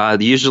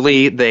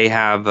 Usually they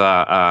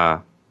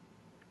have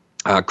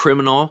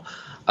criminal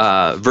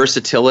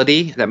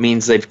versatility. That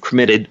means they've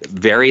committed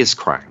various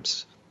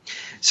crimes.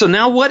 So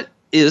now what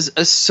is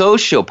a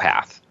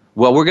sociopath?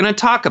 Well, we're going to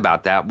talk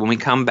about that when we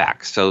come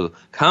back. So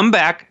come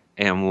back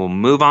and we'll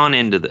move on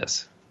into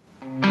this.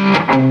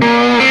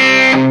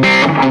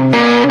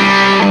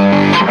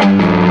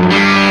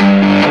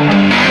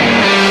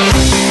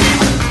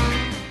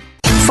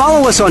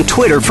 Follow us on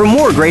Twitter for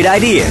more great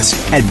ideas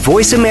at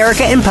Voice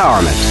America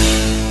Empowerment.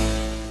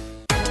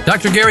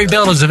 Dr. Gary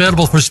Bell is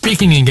available for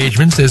speaking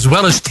engagements as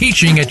well as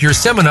teaching at your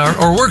seminar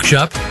or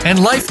workshop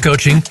and life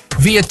coaching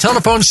via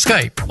telephone,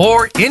 Skype,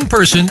 or in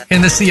person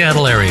in the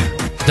Seattle area.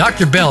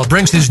 Dr. Bell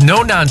brings his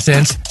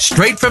no-nonsense,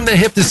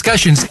 straight-from-the-hip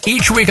discussions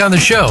each week on the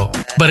show,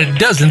 but it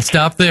doesn't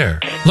stop there.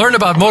 Learn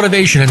about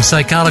motivation and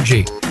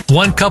psychology,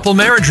 one-couple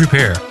marriage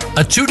repair,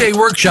 a 2-day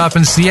workshop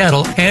in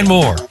Seattle, and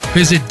more.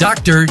 Visit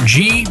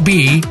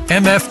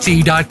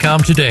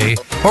drgbmft.com today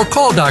or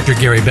call Dr.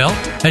 Gary Bell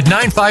at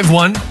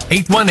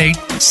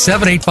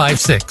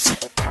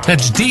 951-818-7856.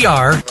 That's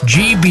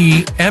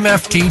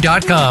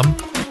drgbmft.com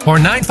or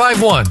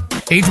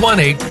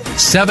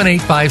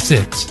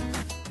 951-818-7856.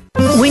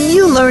 When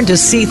you learn to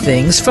see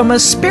things from a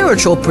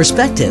spiritual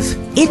perspective,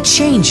 it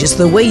changes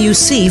the way you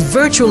see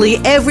virtually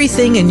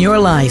everything in your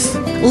life.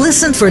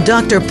 Listen for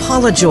Dr.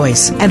 Paula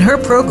Joyce and her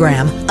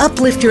program,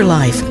 Uplift Your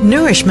Life,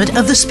 Nourishment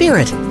of the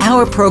Spirit.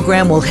 Our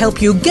program will help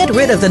you get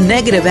rid of the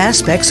negative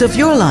aspects of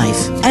your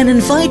life and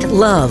invite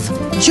love,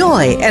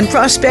 joy, and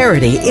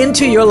prosperity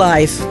into your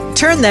life.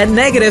 Turn that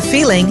negative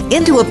feeling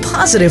into a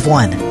positive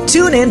one.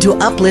 Tune in to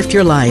Uplift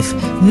Your Life,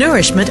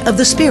 Nourishment of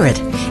the Spirit,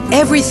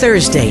 every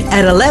Thursday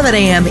at 11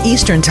 a.m.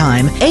 Eastern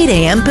Time, 8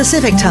 a.m.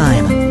 Pacific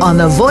Time on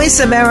the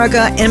Voice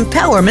America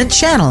Empowerment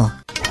Channel.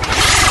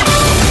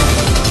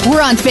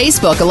 We're on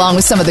Facebook along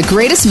with some of the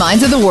greatest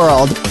minds of the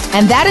world,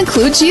 and that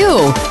includes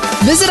you.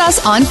 Visit us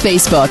on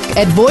Facebook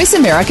at Voice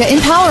America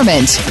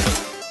Empowerment.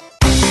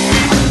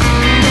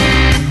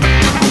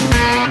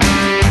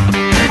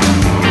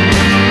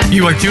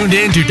 You are tuned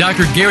in to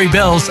Dr. Gary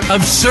Bell's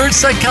Absurd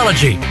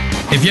Psychology.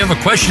 If you have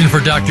a question for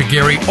Dr.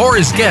 Gary or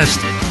his guest,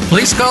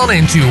 please call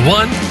in to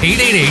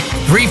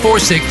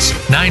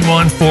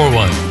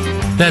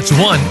 1-888-346-9141. That's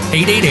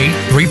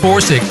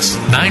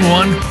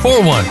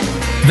 1-888-346-9141.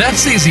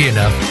 That's easy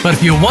enough, but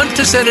if you want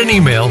to send an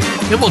email,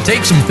 it will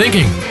take some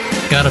thinking.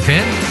 Got a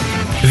pen?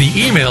 The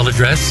email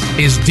address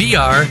is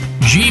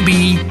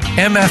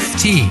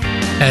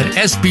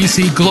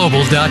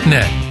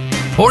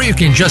drgbmft@sbcglobal.net. Or you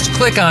can just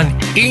click on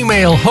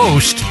Email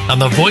Host on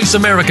the Voice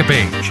America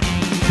page.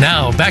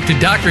 Now, back to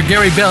Dr.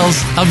 Gary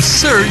Bell's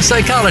Absurd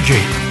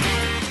Psychology.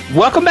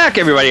 Welcome back,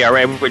 everybody. All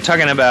right, we're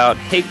talking about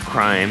hate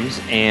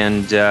crimes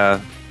and the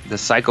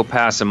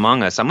psychopaths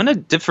among us. I'm going to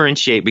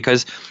differentiate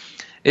because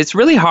it's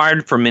really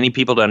hard for many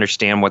people to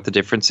understand what the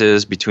difference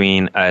is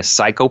between a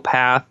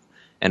psychopath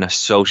and a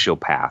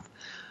sociopath.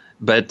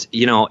 But,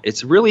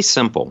 it's really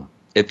simple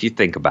if you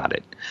think about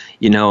it.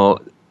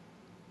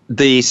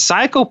 The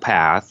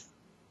psychopath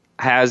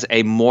has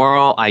a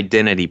moral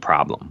identity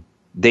problem.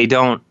 They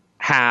don't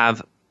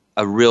have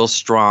a real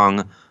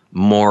strong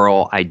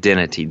moral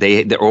identity.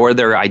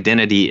 Their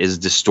identity is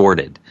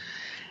distorted.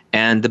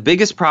 And the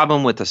biggest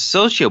problem with a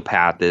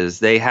sociopath is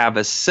they have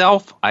a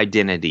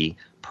self-identity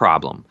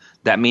problem.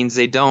 That means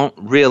they don't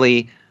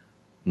really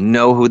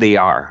know who they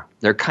are.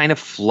 They're kind of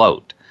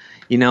float.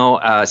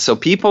 So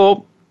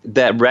people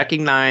that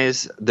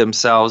recognize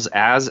themselves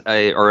as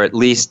or at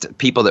least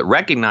people that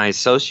recognize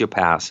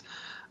sociopaths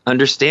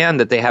understand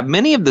that they have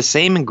many of the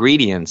same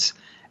ingredients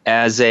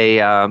as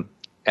a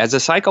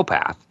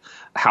psychopath.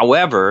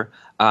 However,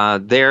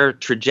 their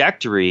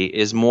trajectory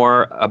is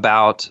more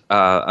about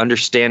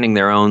understanding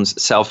their own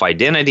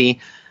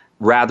self-identity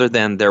rather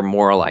than their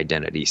moral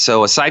identity.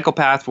 So a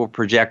psychopath will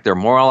project their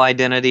moral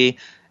identity,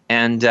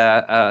 and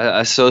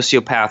a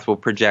sociopath will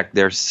project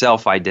their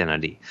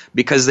self-identity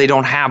because they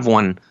don't have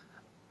one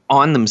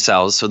on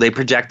themselves, so they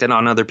project it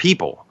on other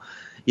people.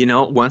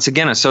 Once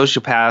again, a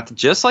sociopath,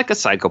 just like a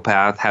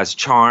psychopath, has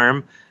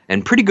charm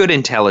and pretty good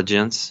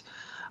intelligence.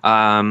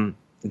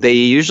 They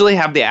usually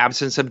have the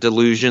absence of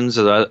delusions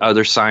or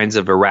other signs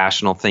of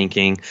irrational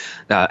thinking,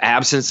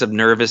 absence of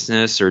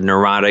nervousness or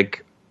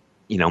neurotic,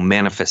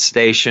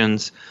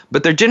 manifestations.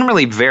 But they're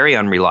generally very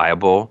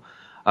unreliable.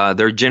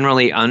 They're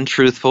generally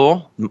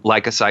untruthful,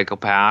 like a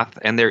psychopath,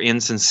 and they're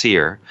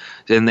insincere.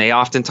 And they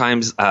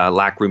oftentimes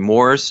lack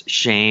remorse,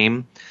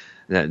 shame.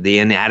 They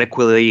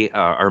inadequately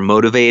are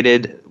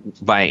motivated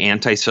by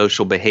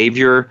antisocial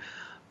behavior.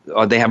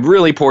 They have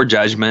really poor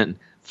judgment,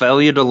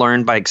 failure to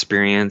learn by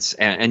experience,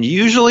 and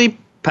usually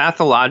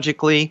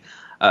pathologically,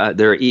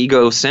 they're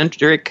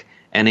egocentric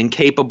and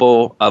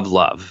incapable of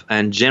love.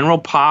 And general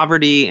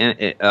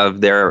poverty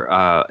of their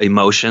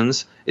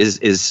emotions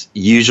is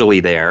usually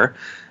there.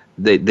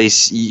 They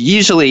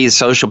usually,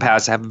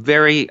 sociopaths have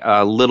very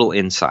little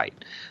insight.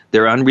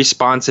 They're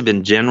unresponsive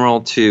in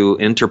general to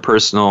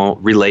interpersonal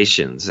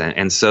relations,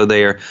 and so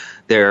they're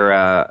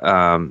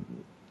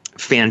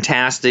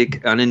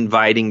fantastic,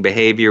 uninviting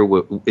behavior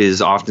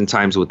is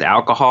oftentimes with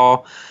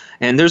alcohol,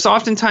 and there's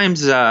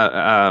oftentimes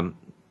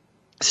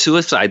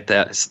suicide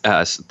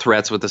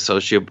threats with a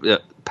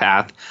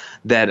sociopath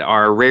that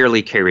are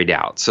rarely carried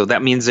out. So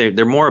that means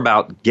they're more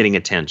about getting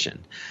attention,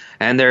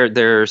 and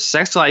their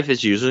sex life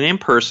is usually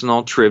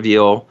impersonal,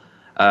 trivial,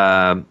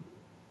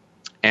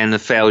 and the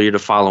failure to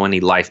follow any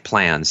life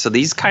plans. So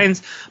these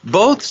kinds,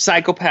 both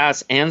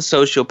psychopaths and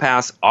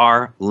sociopaths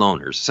are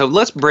loners. So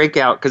let's break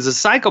out, because the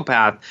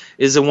psychopath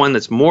is the one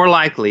that's more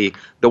likely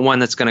the one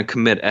that's going to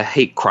commit a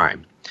hate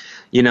crime.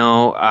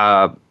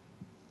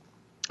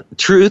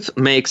 Truth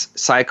makes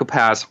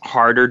psychopaths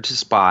harder to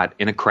spot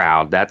in a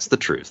crowd. That's the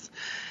truth.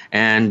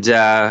 And,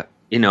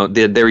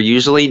 they're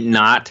usually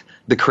not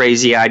the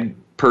crazy-eyed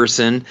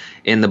person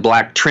in the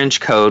black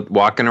trench coat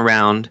walking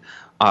around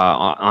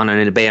on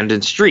an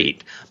abandoned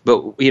street.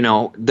 But,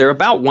 they're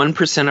about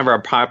 1% of our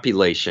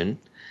population,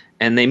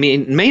 and they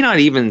may not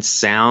even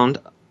sound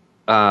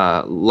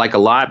like a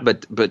lot,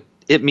 but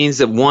it means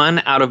that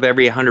 1 out of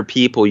every 100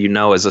 people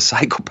is a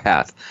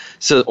psychopath.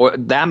 So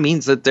that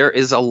means that there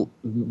is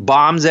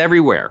bombs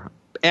everywhere.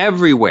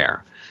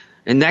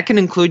 And that can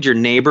include your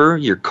neighbor,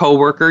 your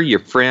coworker, your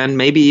friend,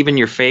 maybe even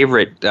your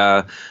favorite,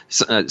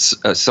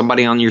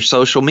 somebody on your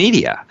social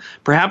media.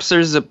 Perhaps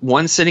there's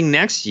one sitting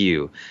next to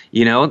you.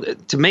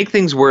 To make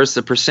things worse,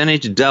 the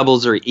percentage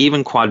doubles or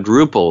even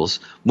quadruples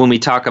when we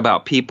talk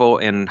about people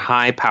in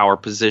high power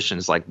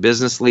positions like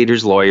business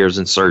leaders, lawyers,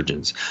 and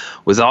surgeons.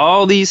 With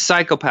all these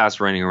psychopaths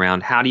running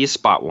around, how do you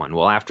spot one?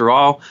 Well, after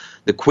all,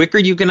 the quicker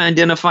you can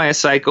identify a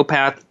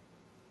psychopath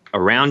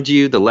around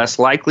you, the less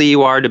likely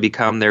you are to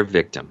become their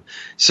victim.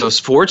 So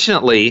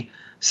fortunately,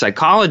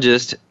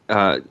 psychologists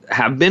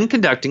have been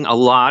conducting a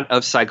lot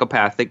of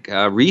psychopathic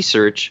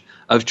research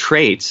of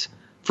traits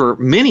for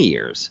many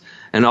years.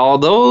 And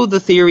although the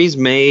theories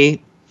may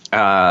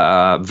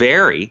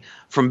vary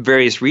from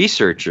various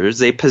researchers,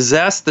 they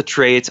possess the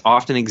traits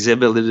often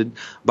exhibited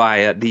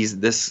by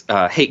this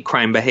hate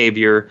crime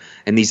behavior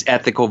and these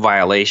ethical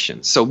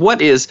violations. So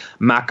what is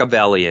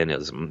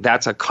Machiavellianism?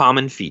 That's a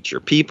common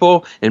feature.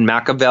 People in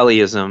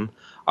Machiavellianism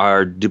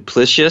are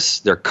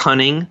duplicitous, they're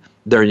cunning,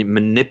 they're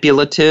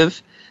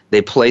manipulative,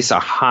 they place a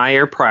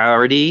higher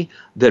priority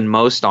than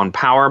most on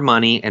power,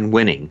 money, and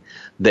winning.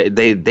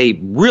 They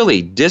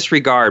really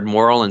disregard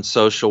moral and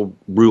social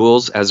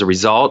rules as a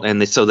result,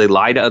 and so they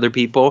lie to other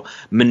people,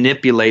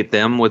 manipulate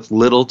them with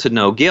little to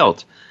no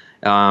guilt.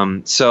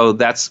 So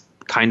that's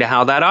kind of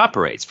how that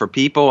operates. For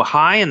people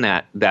high in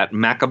that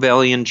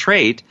Machiavellian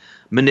trait,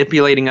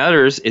 manipulating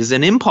others is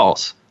an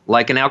impulse,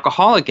 like an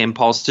alcoholic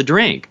impulse to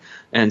drink.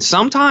 And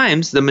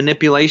sometimes the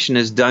manipulation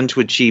is done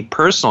to achieve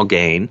personal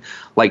gain,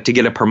 like to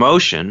get a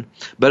promotion,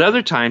 but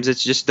other times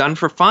it's just done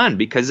for fun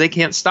because they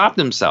can't stop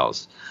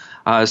themselves.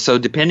 So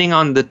depending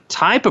on the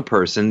type of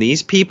person,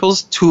 these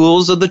people's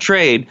tools of the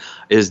trade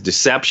is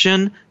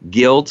deception,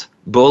 guilt,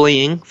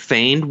 bullying,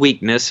 feigned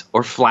weakness,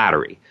 or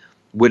flattery.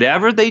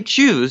 Whatever they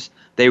choose,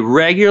 they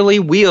regularly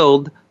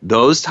wield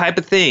those type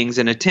of things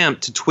in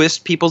attempt to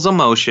twist people's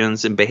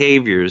emotions and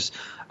behaviors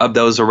of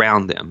those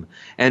around them.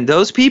 And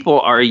those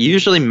people are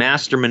usually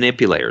master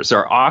manipulators,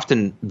 are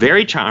often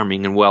very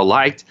charming and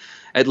well-liked,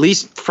 at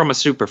least from a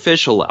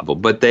superficial level,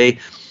 but they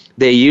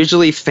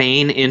usually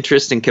feign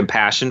interest and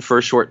compassion for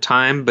a short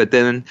time, but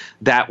then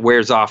that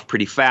wears off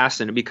pretty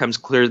fast and it becomes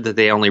clear that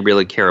they only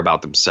really care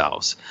about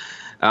themselves.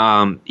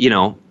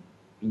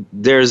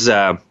 There's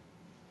a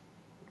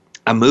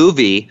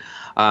movie,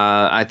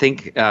 I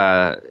think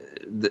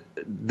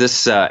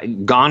this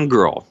Gone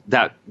Girl,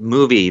 that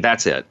movie,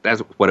 that's it.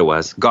 That's what it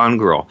was, Gone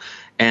Girl.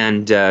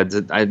 And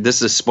this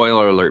is a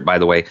spoiler alert, by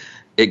the way.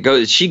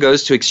 She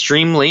goes to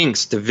extreme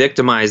lengths to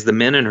victimize the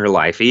men in her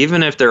life,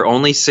 even if their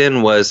only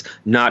sin was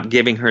not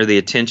giving her the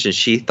attention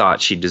she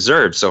thought she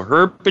deserved. So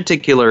her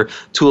particular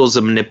tools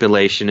of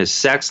manipulation is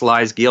sex,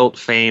 lies, guilt,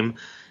 fame,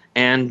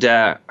 and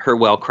her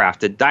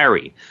well-crafted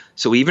diary.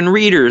 So even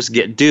readers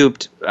get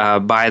duped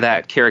by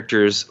that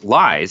character's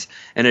lies,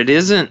 and it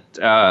isn't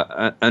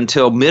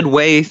until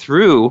midway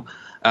through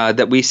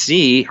that we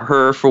see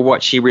her for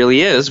what she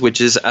really is, which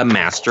is a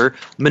master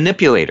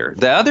manipulator.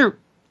 The other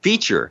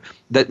feature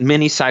that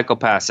many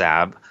psychopaths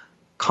have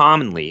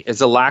commonly is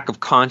a lack of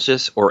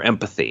conscience or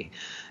empathy.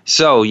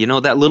 So,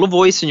 that little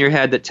voice in your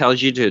head that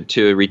tells you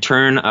to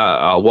return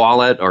a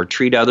wallet or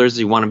treat others as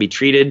you want to be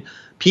treated,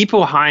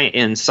 people high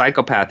in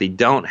psychopathy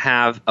don't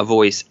have a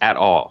voice at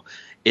all.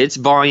 Its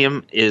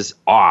volume is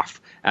off.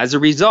 As a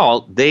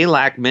result, they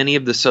lack many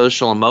of the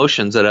social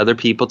emotions that other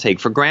people take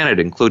for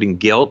granted, including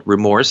guilt,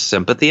 remorse,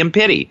 sympathy, and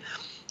pity.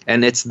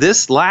 And it's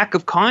this lack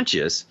of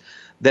conscience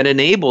that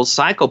enables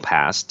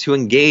psychopaths to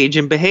engage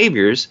in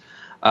behaviors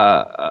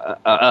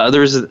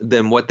others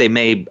than what they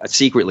may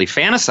secretly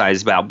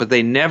fantasize about, but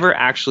they never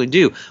actually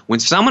do. When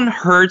someone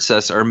hurts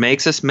us or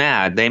makes us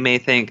mad, they may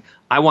think,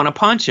 I want to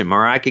punch him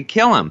or I could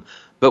kill him,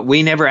 but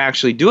we never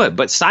actually do it.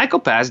 But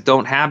psychopaths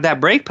don't have that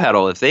brake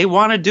pedal. If they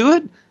want to do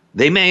it,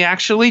 they may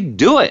actually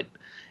do it.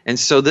 And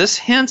so this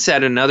hints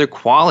at another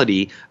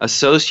quality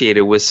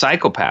associated with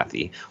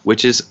psychopathy,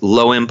 which is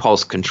low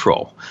impulse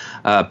control.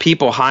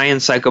 People high in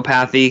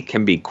psychopathy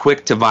can be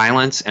quick to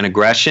violence and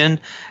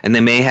aggression, and they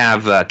may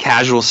have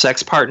casual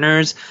sex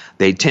partners.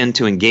 They tend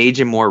to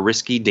engage in more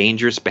risky,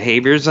 dangerous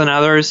behaviors than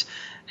others.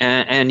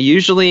 And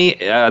usually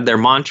their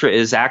mantra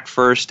is act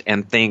first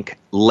and think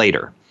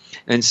later.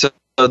 And so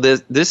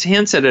this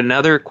hints at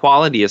another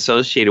quality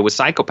associated with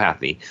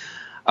psychopathy.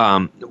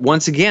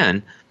 Once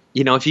again,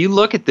 if you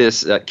look at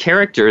this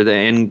character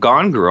in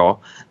Gone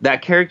Girl,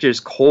 that character is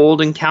cold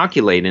and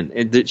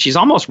calculating. She's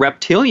almost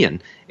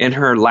reptilian in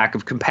her lack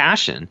of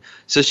compassion.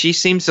 So she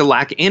seems to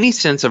lack any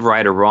sense of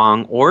right or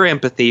wrong or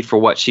empathy for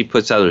what she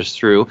puts others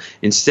through.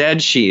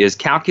 Instead, she is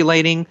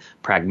calculating,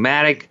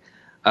 pragmatic,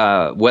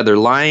 whether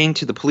lying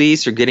to the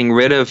police or getting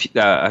rid of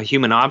a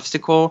human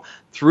obstacle.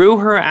 Through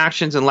her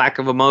actions and lack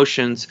of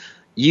emotions,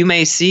 you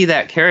may see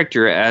that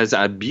character as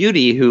a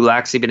beauty who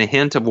lacks even a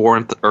hint of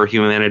warmth or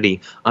humanity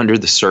under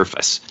the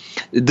surface.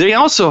 They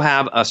also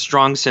have a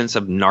strong sense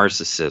of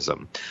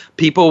narcissism.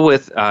 People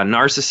with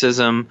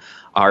narcissism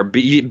are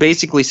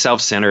basically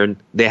self-centered.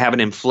 They have an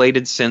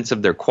inflated sense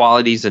of their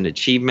qualities and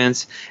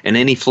achievements, and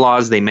any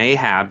flaws they may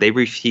have, they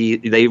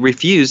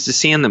refuse to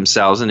see in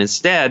themselves, and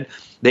instead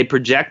they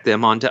project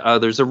them onto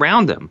others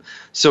around them.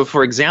 So,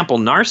 for example,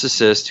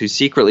 narcissists who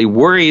secretly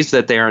worries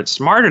that they aren't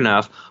smart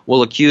enough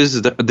will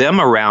accuse them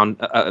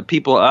around other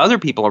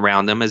people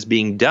around them as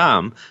being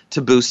dumb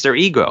to boost their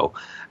ego.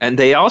 And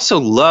they also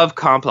love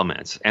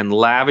compliments and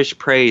lavish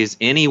praise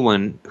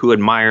anyone who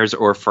admires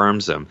or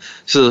affirms them.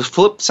 So the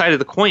flip side of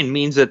the coin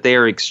means that they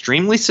are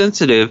extremely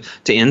sensitive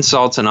to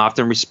insults and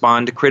often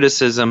respond to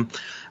criticism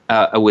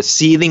with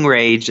seething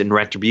rage and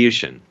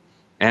retribution.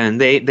 And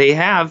they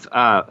have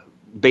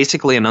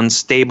basically an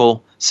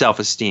unstable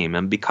self-esteem.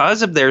 And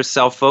because of their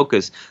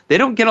self-focus, they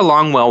don't get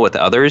along well with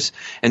others.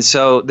 And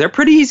so they're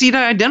pretty easy to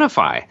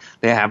identify.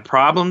 They have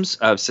problems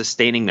of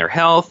sustaining their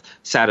health,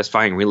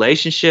 satisfying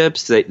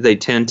relationships. They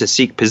tend to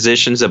seek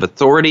positions of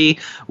authority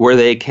where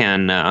they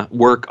can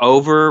work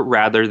over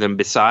rather than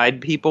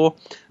beside people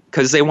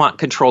because they want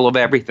control of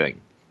everything.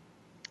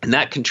 And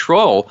that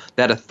control,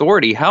 that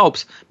authority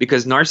helps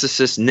because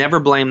narcissists never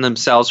blame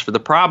themselves for the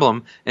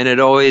problem, and it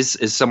always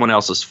is someone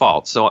else's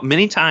fault. So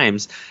many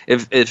times,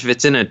 if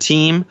it's in a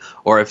team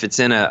or if it's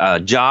in a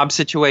job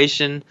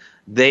situation,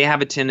 they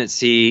have a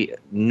tendency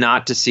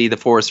not to see the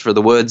forest for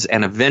the woods,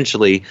 and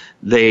eventually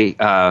they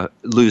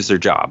lose their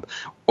job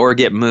or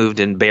get moved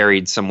and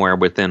buried somewhere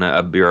within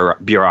a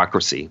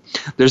bureaucracy.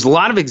 There's a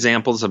lot of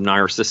examples of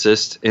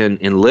narcissists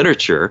in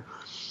literature,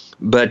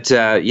 but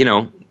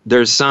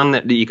there's some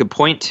that you could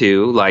point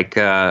to, like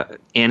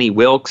Annie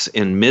Wilkes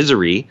in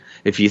Misery.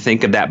 If you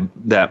think of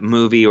that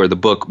movie or the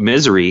book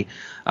Misery,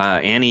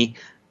 Annie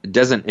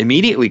doesn't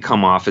immediately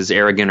come off as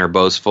arrogant or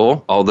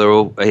boastful,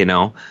 although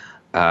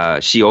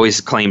she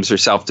always claims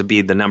herself to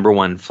be the number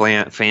one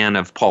fan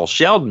of Paul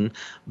Sheldon.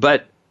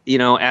 But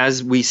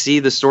as we see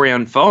the story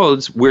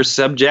unfolds, we're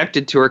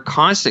subjected to her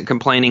constant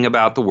complaining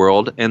about the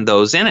world and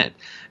those in it.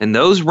 And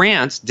those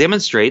rants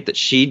demonstrate that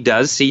she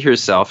does see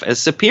herself as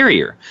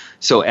superior.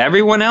 So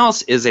everyone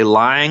else is a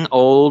lying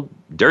old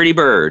dirty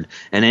bird,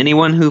 and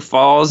anyone who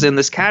falls in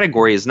this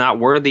category is not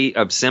worthy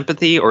of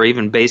sympathy or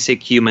even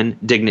basic human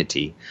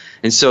dignity.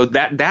 And so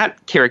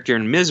that character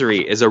in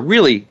Misery is a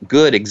really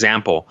good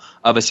example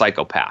of a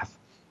psychopath.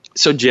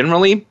 So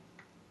generally,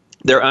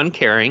 they're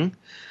uncaring.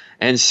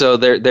 And so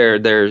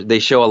they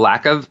show a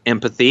lack of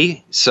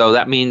empathy. So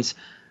that means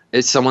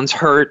if someone's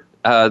hurt,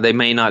 they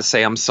may not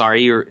say, "I'm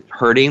sorry you're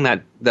hurting.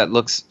 That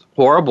looks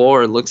horrible,"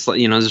 or it looks like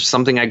there's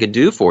something I could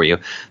do for you.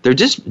 They're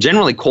just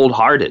generally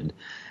cold-hearted,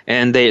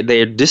 and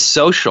they're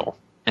dissocial,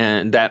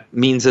 and that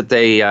means that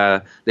they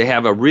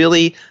have a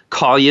really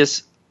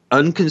callous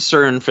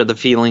unconcern for the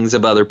feelings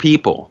of other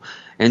people,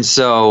 and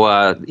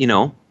so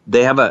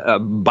they have a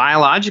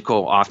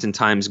biological,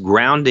 oftentimes,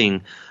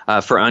 grounding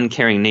for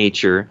uncaring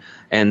nature.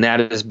 And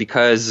that is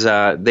because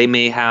they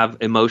may have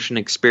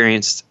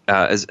experienced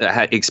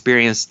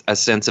a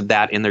sense of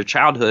that in their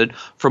childhood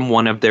from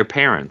one of their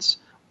parents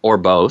or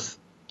both.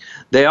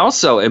 They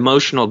also,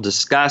 emotional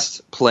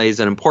disgust plays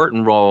an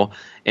important role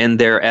in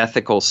their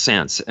ethical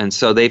sense. And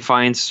so they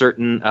find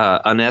certain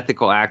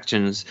unethical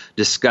actions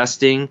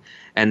disgusting,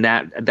 and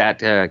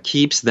that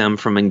keeps them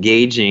from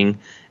engaging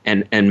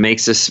and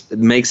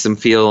makes them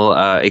feel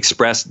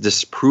express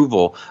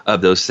disapproval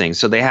of those things.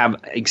 So they have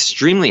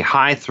extremely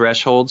high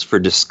thresholds for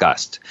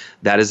disgust.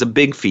 That is a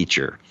big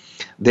feature.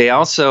 They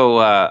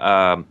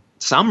also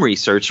some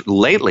research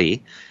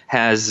lately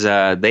has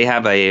shown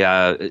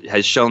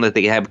that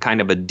they have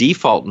kind of a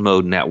default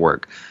mode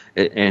network.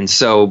 And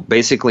so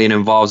basically it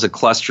involves a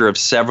cluster of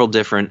several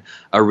different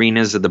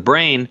arenas of the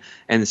brain.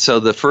 And so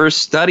the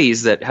first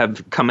studies that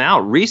have come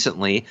out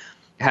recently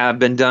have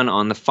been done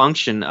on the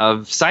function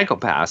of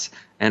psychopaths,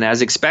 and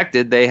as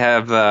expected, they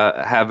have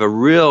a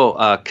real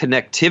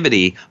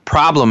connectivity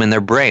problem in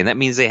their brain. That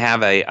means they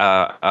have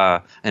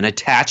an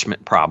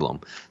attachment problem.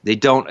 They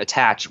don't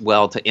attach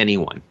well to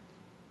anyone.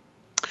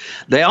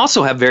 They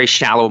also have very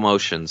shallow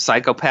emotions.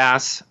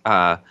 Psychopaths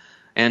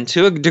and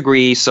to a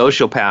degree,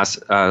 sociopaths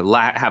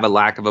have a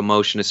lack of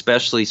emotion,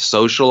 especially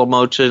social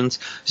emotions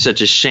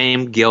such as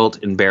shame, guilt,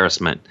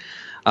 embarrassment.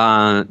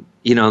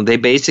 They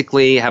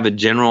basically have a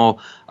general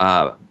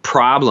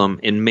problem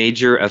in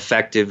major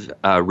affective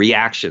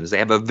reactions. They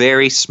have a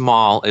very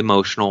small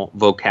emotional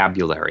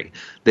vocabulary.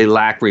 They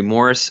lack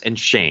remorse and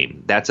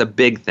shame. That's a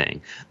big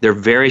thing. They're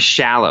very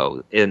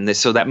shallow,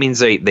 so that means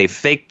they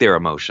fake their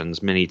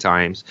emotions many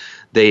times.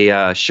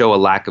 They show a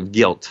lack of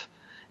guilt,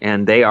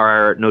 and they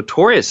are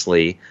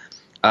notoriously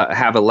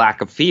have a lack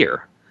of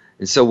fear.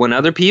 And so when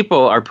other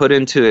people are put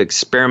into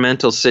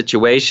experimental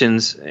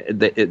situations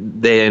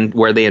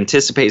where they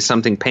anticipate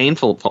something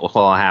painful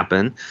will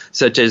happen,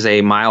 such as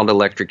a mild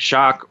electric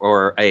shock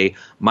or a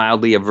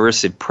mildly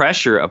aversive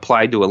pressure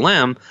applied to a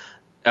limb,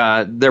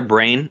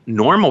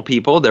 normal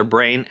people, their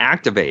brain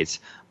activates.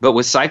 But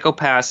with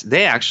psychopaths,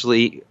 they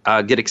actually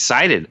get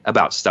excited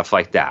about stuff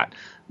like that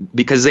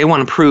because they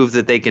want to prove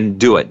that they can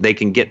do it, they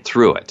can get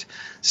through it.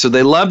 So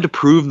they love to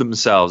prove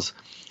themselves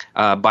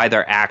by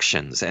their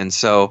actions, and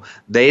so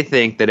they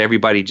think that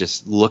everybody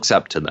just looks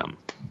up to them.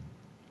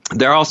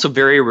 They're also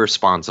very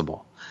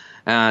responsible.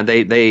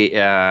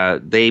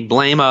 They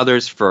blame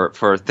others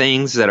for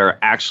things that are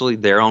actually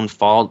their own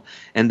fault,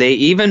 and they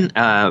even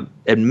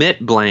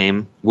admit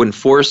blame when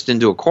forced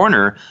into a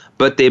corner,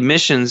 but the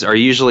admissions are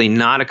usually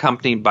not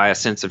accompanied by a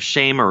sense of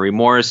shame or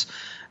remorse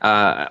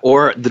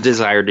or the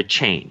desire to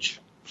change.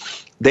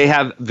 They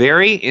have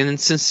very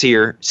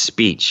insincere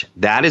speech.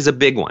 That is a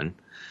big one.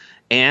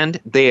 And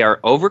they are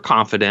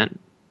overconfident.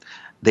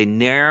 They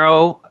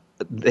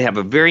have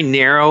a very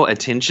narrow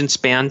attention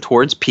span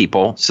towards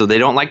people, so they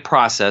don't like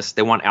process.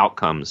 They want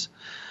outcomes.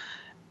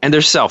 And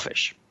they're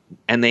selfish.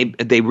 And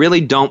they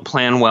really don't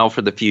plan well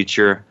for the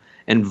future.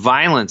 And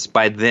violence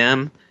by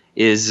them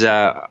is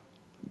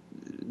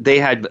they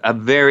had a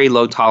very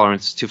low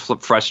tolerance to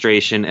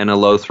frustration and a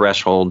low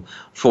threshold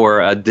for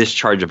a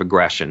discharge of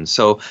aggression.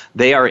 So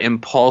they are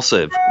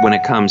impulsive when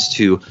it comes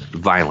to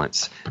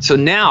violence. So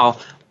now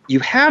you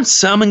have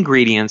some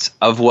ingredients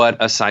of what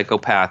a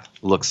psychopath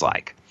looks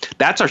like.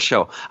 That's our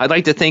show. I'd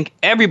like to thank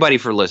everybody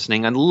for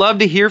listening. I'd love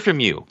to hear from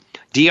you.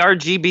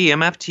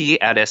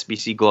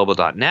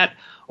 drgbmft@sbcglobal.net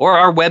or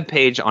our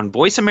webpage on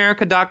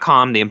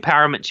voiceamerica.com, the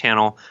empowerment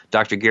channel,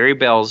 Dr. Gary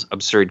Bell's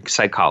Absurd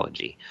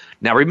Psychology.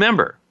 Now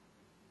remember,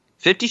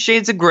 50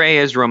 Shades of Grey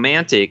is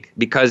romantic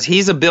because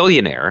he's a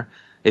billionaire.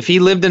 If he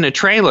lived in a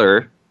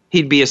trailer,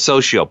 he'd be a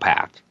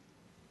sociopath.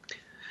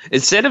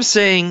 Instead of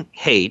saying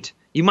hate,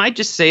 you might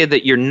just say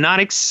that you're not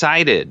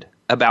excited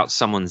about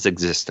someone's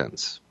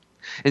existence.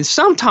 And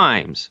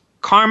sometimes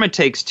karma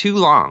takes too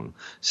long,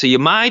 so you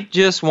might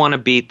just want to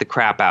beat the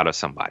crap out of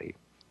somebody.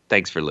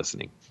 Thanks for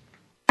listening.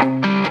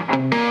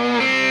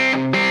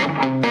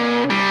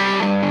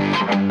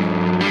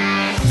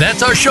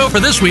 That's our show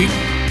for this week.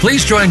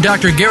 Please join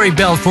Dr. Gary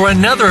Bell for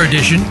another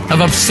edition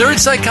of Absurd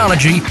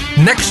Psychology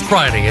next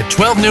Friday at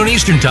 12 noon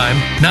Eastern Time,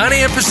 9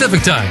 a.m.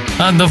 Pacific Time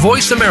on the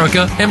Voice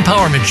America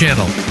Empowerment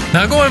Channel.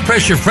 Now go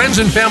impress your friends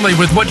and family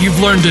with what you've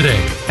learned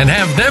today and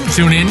have them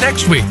tune in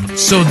next week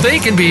so they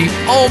can be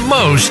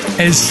almost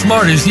as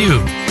smart as you.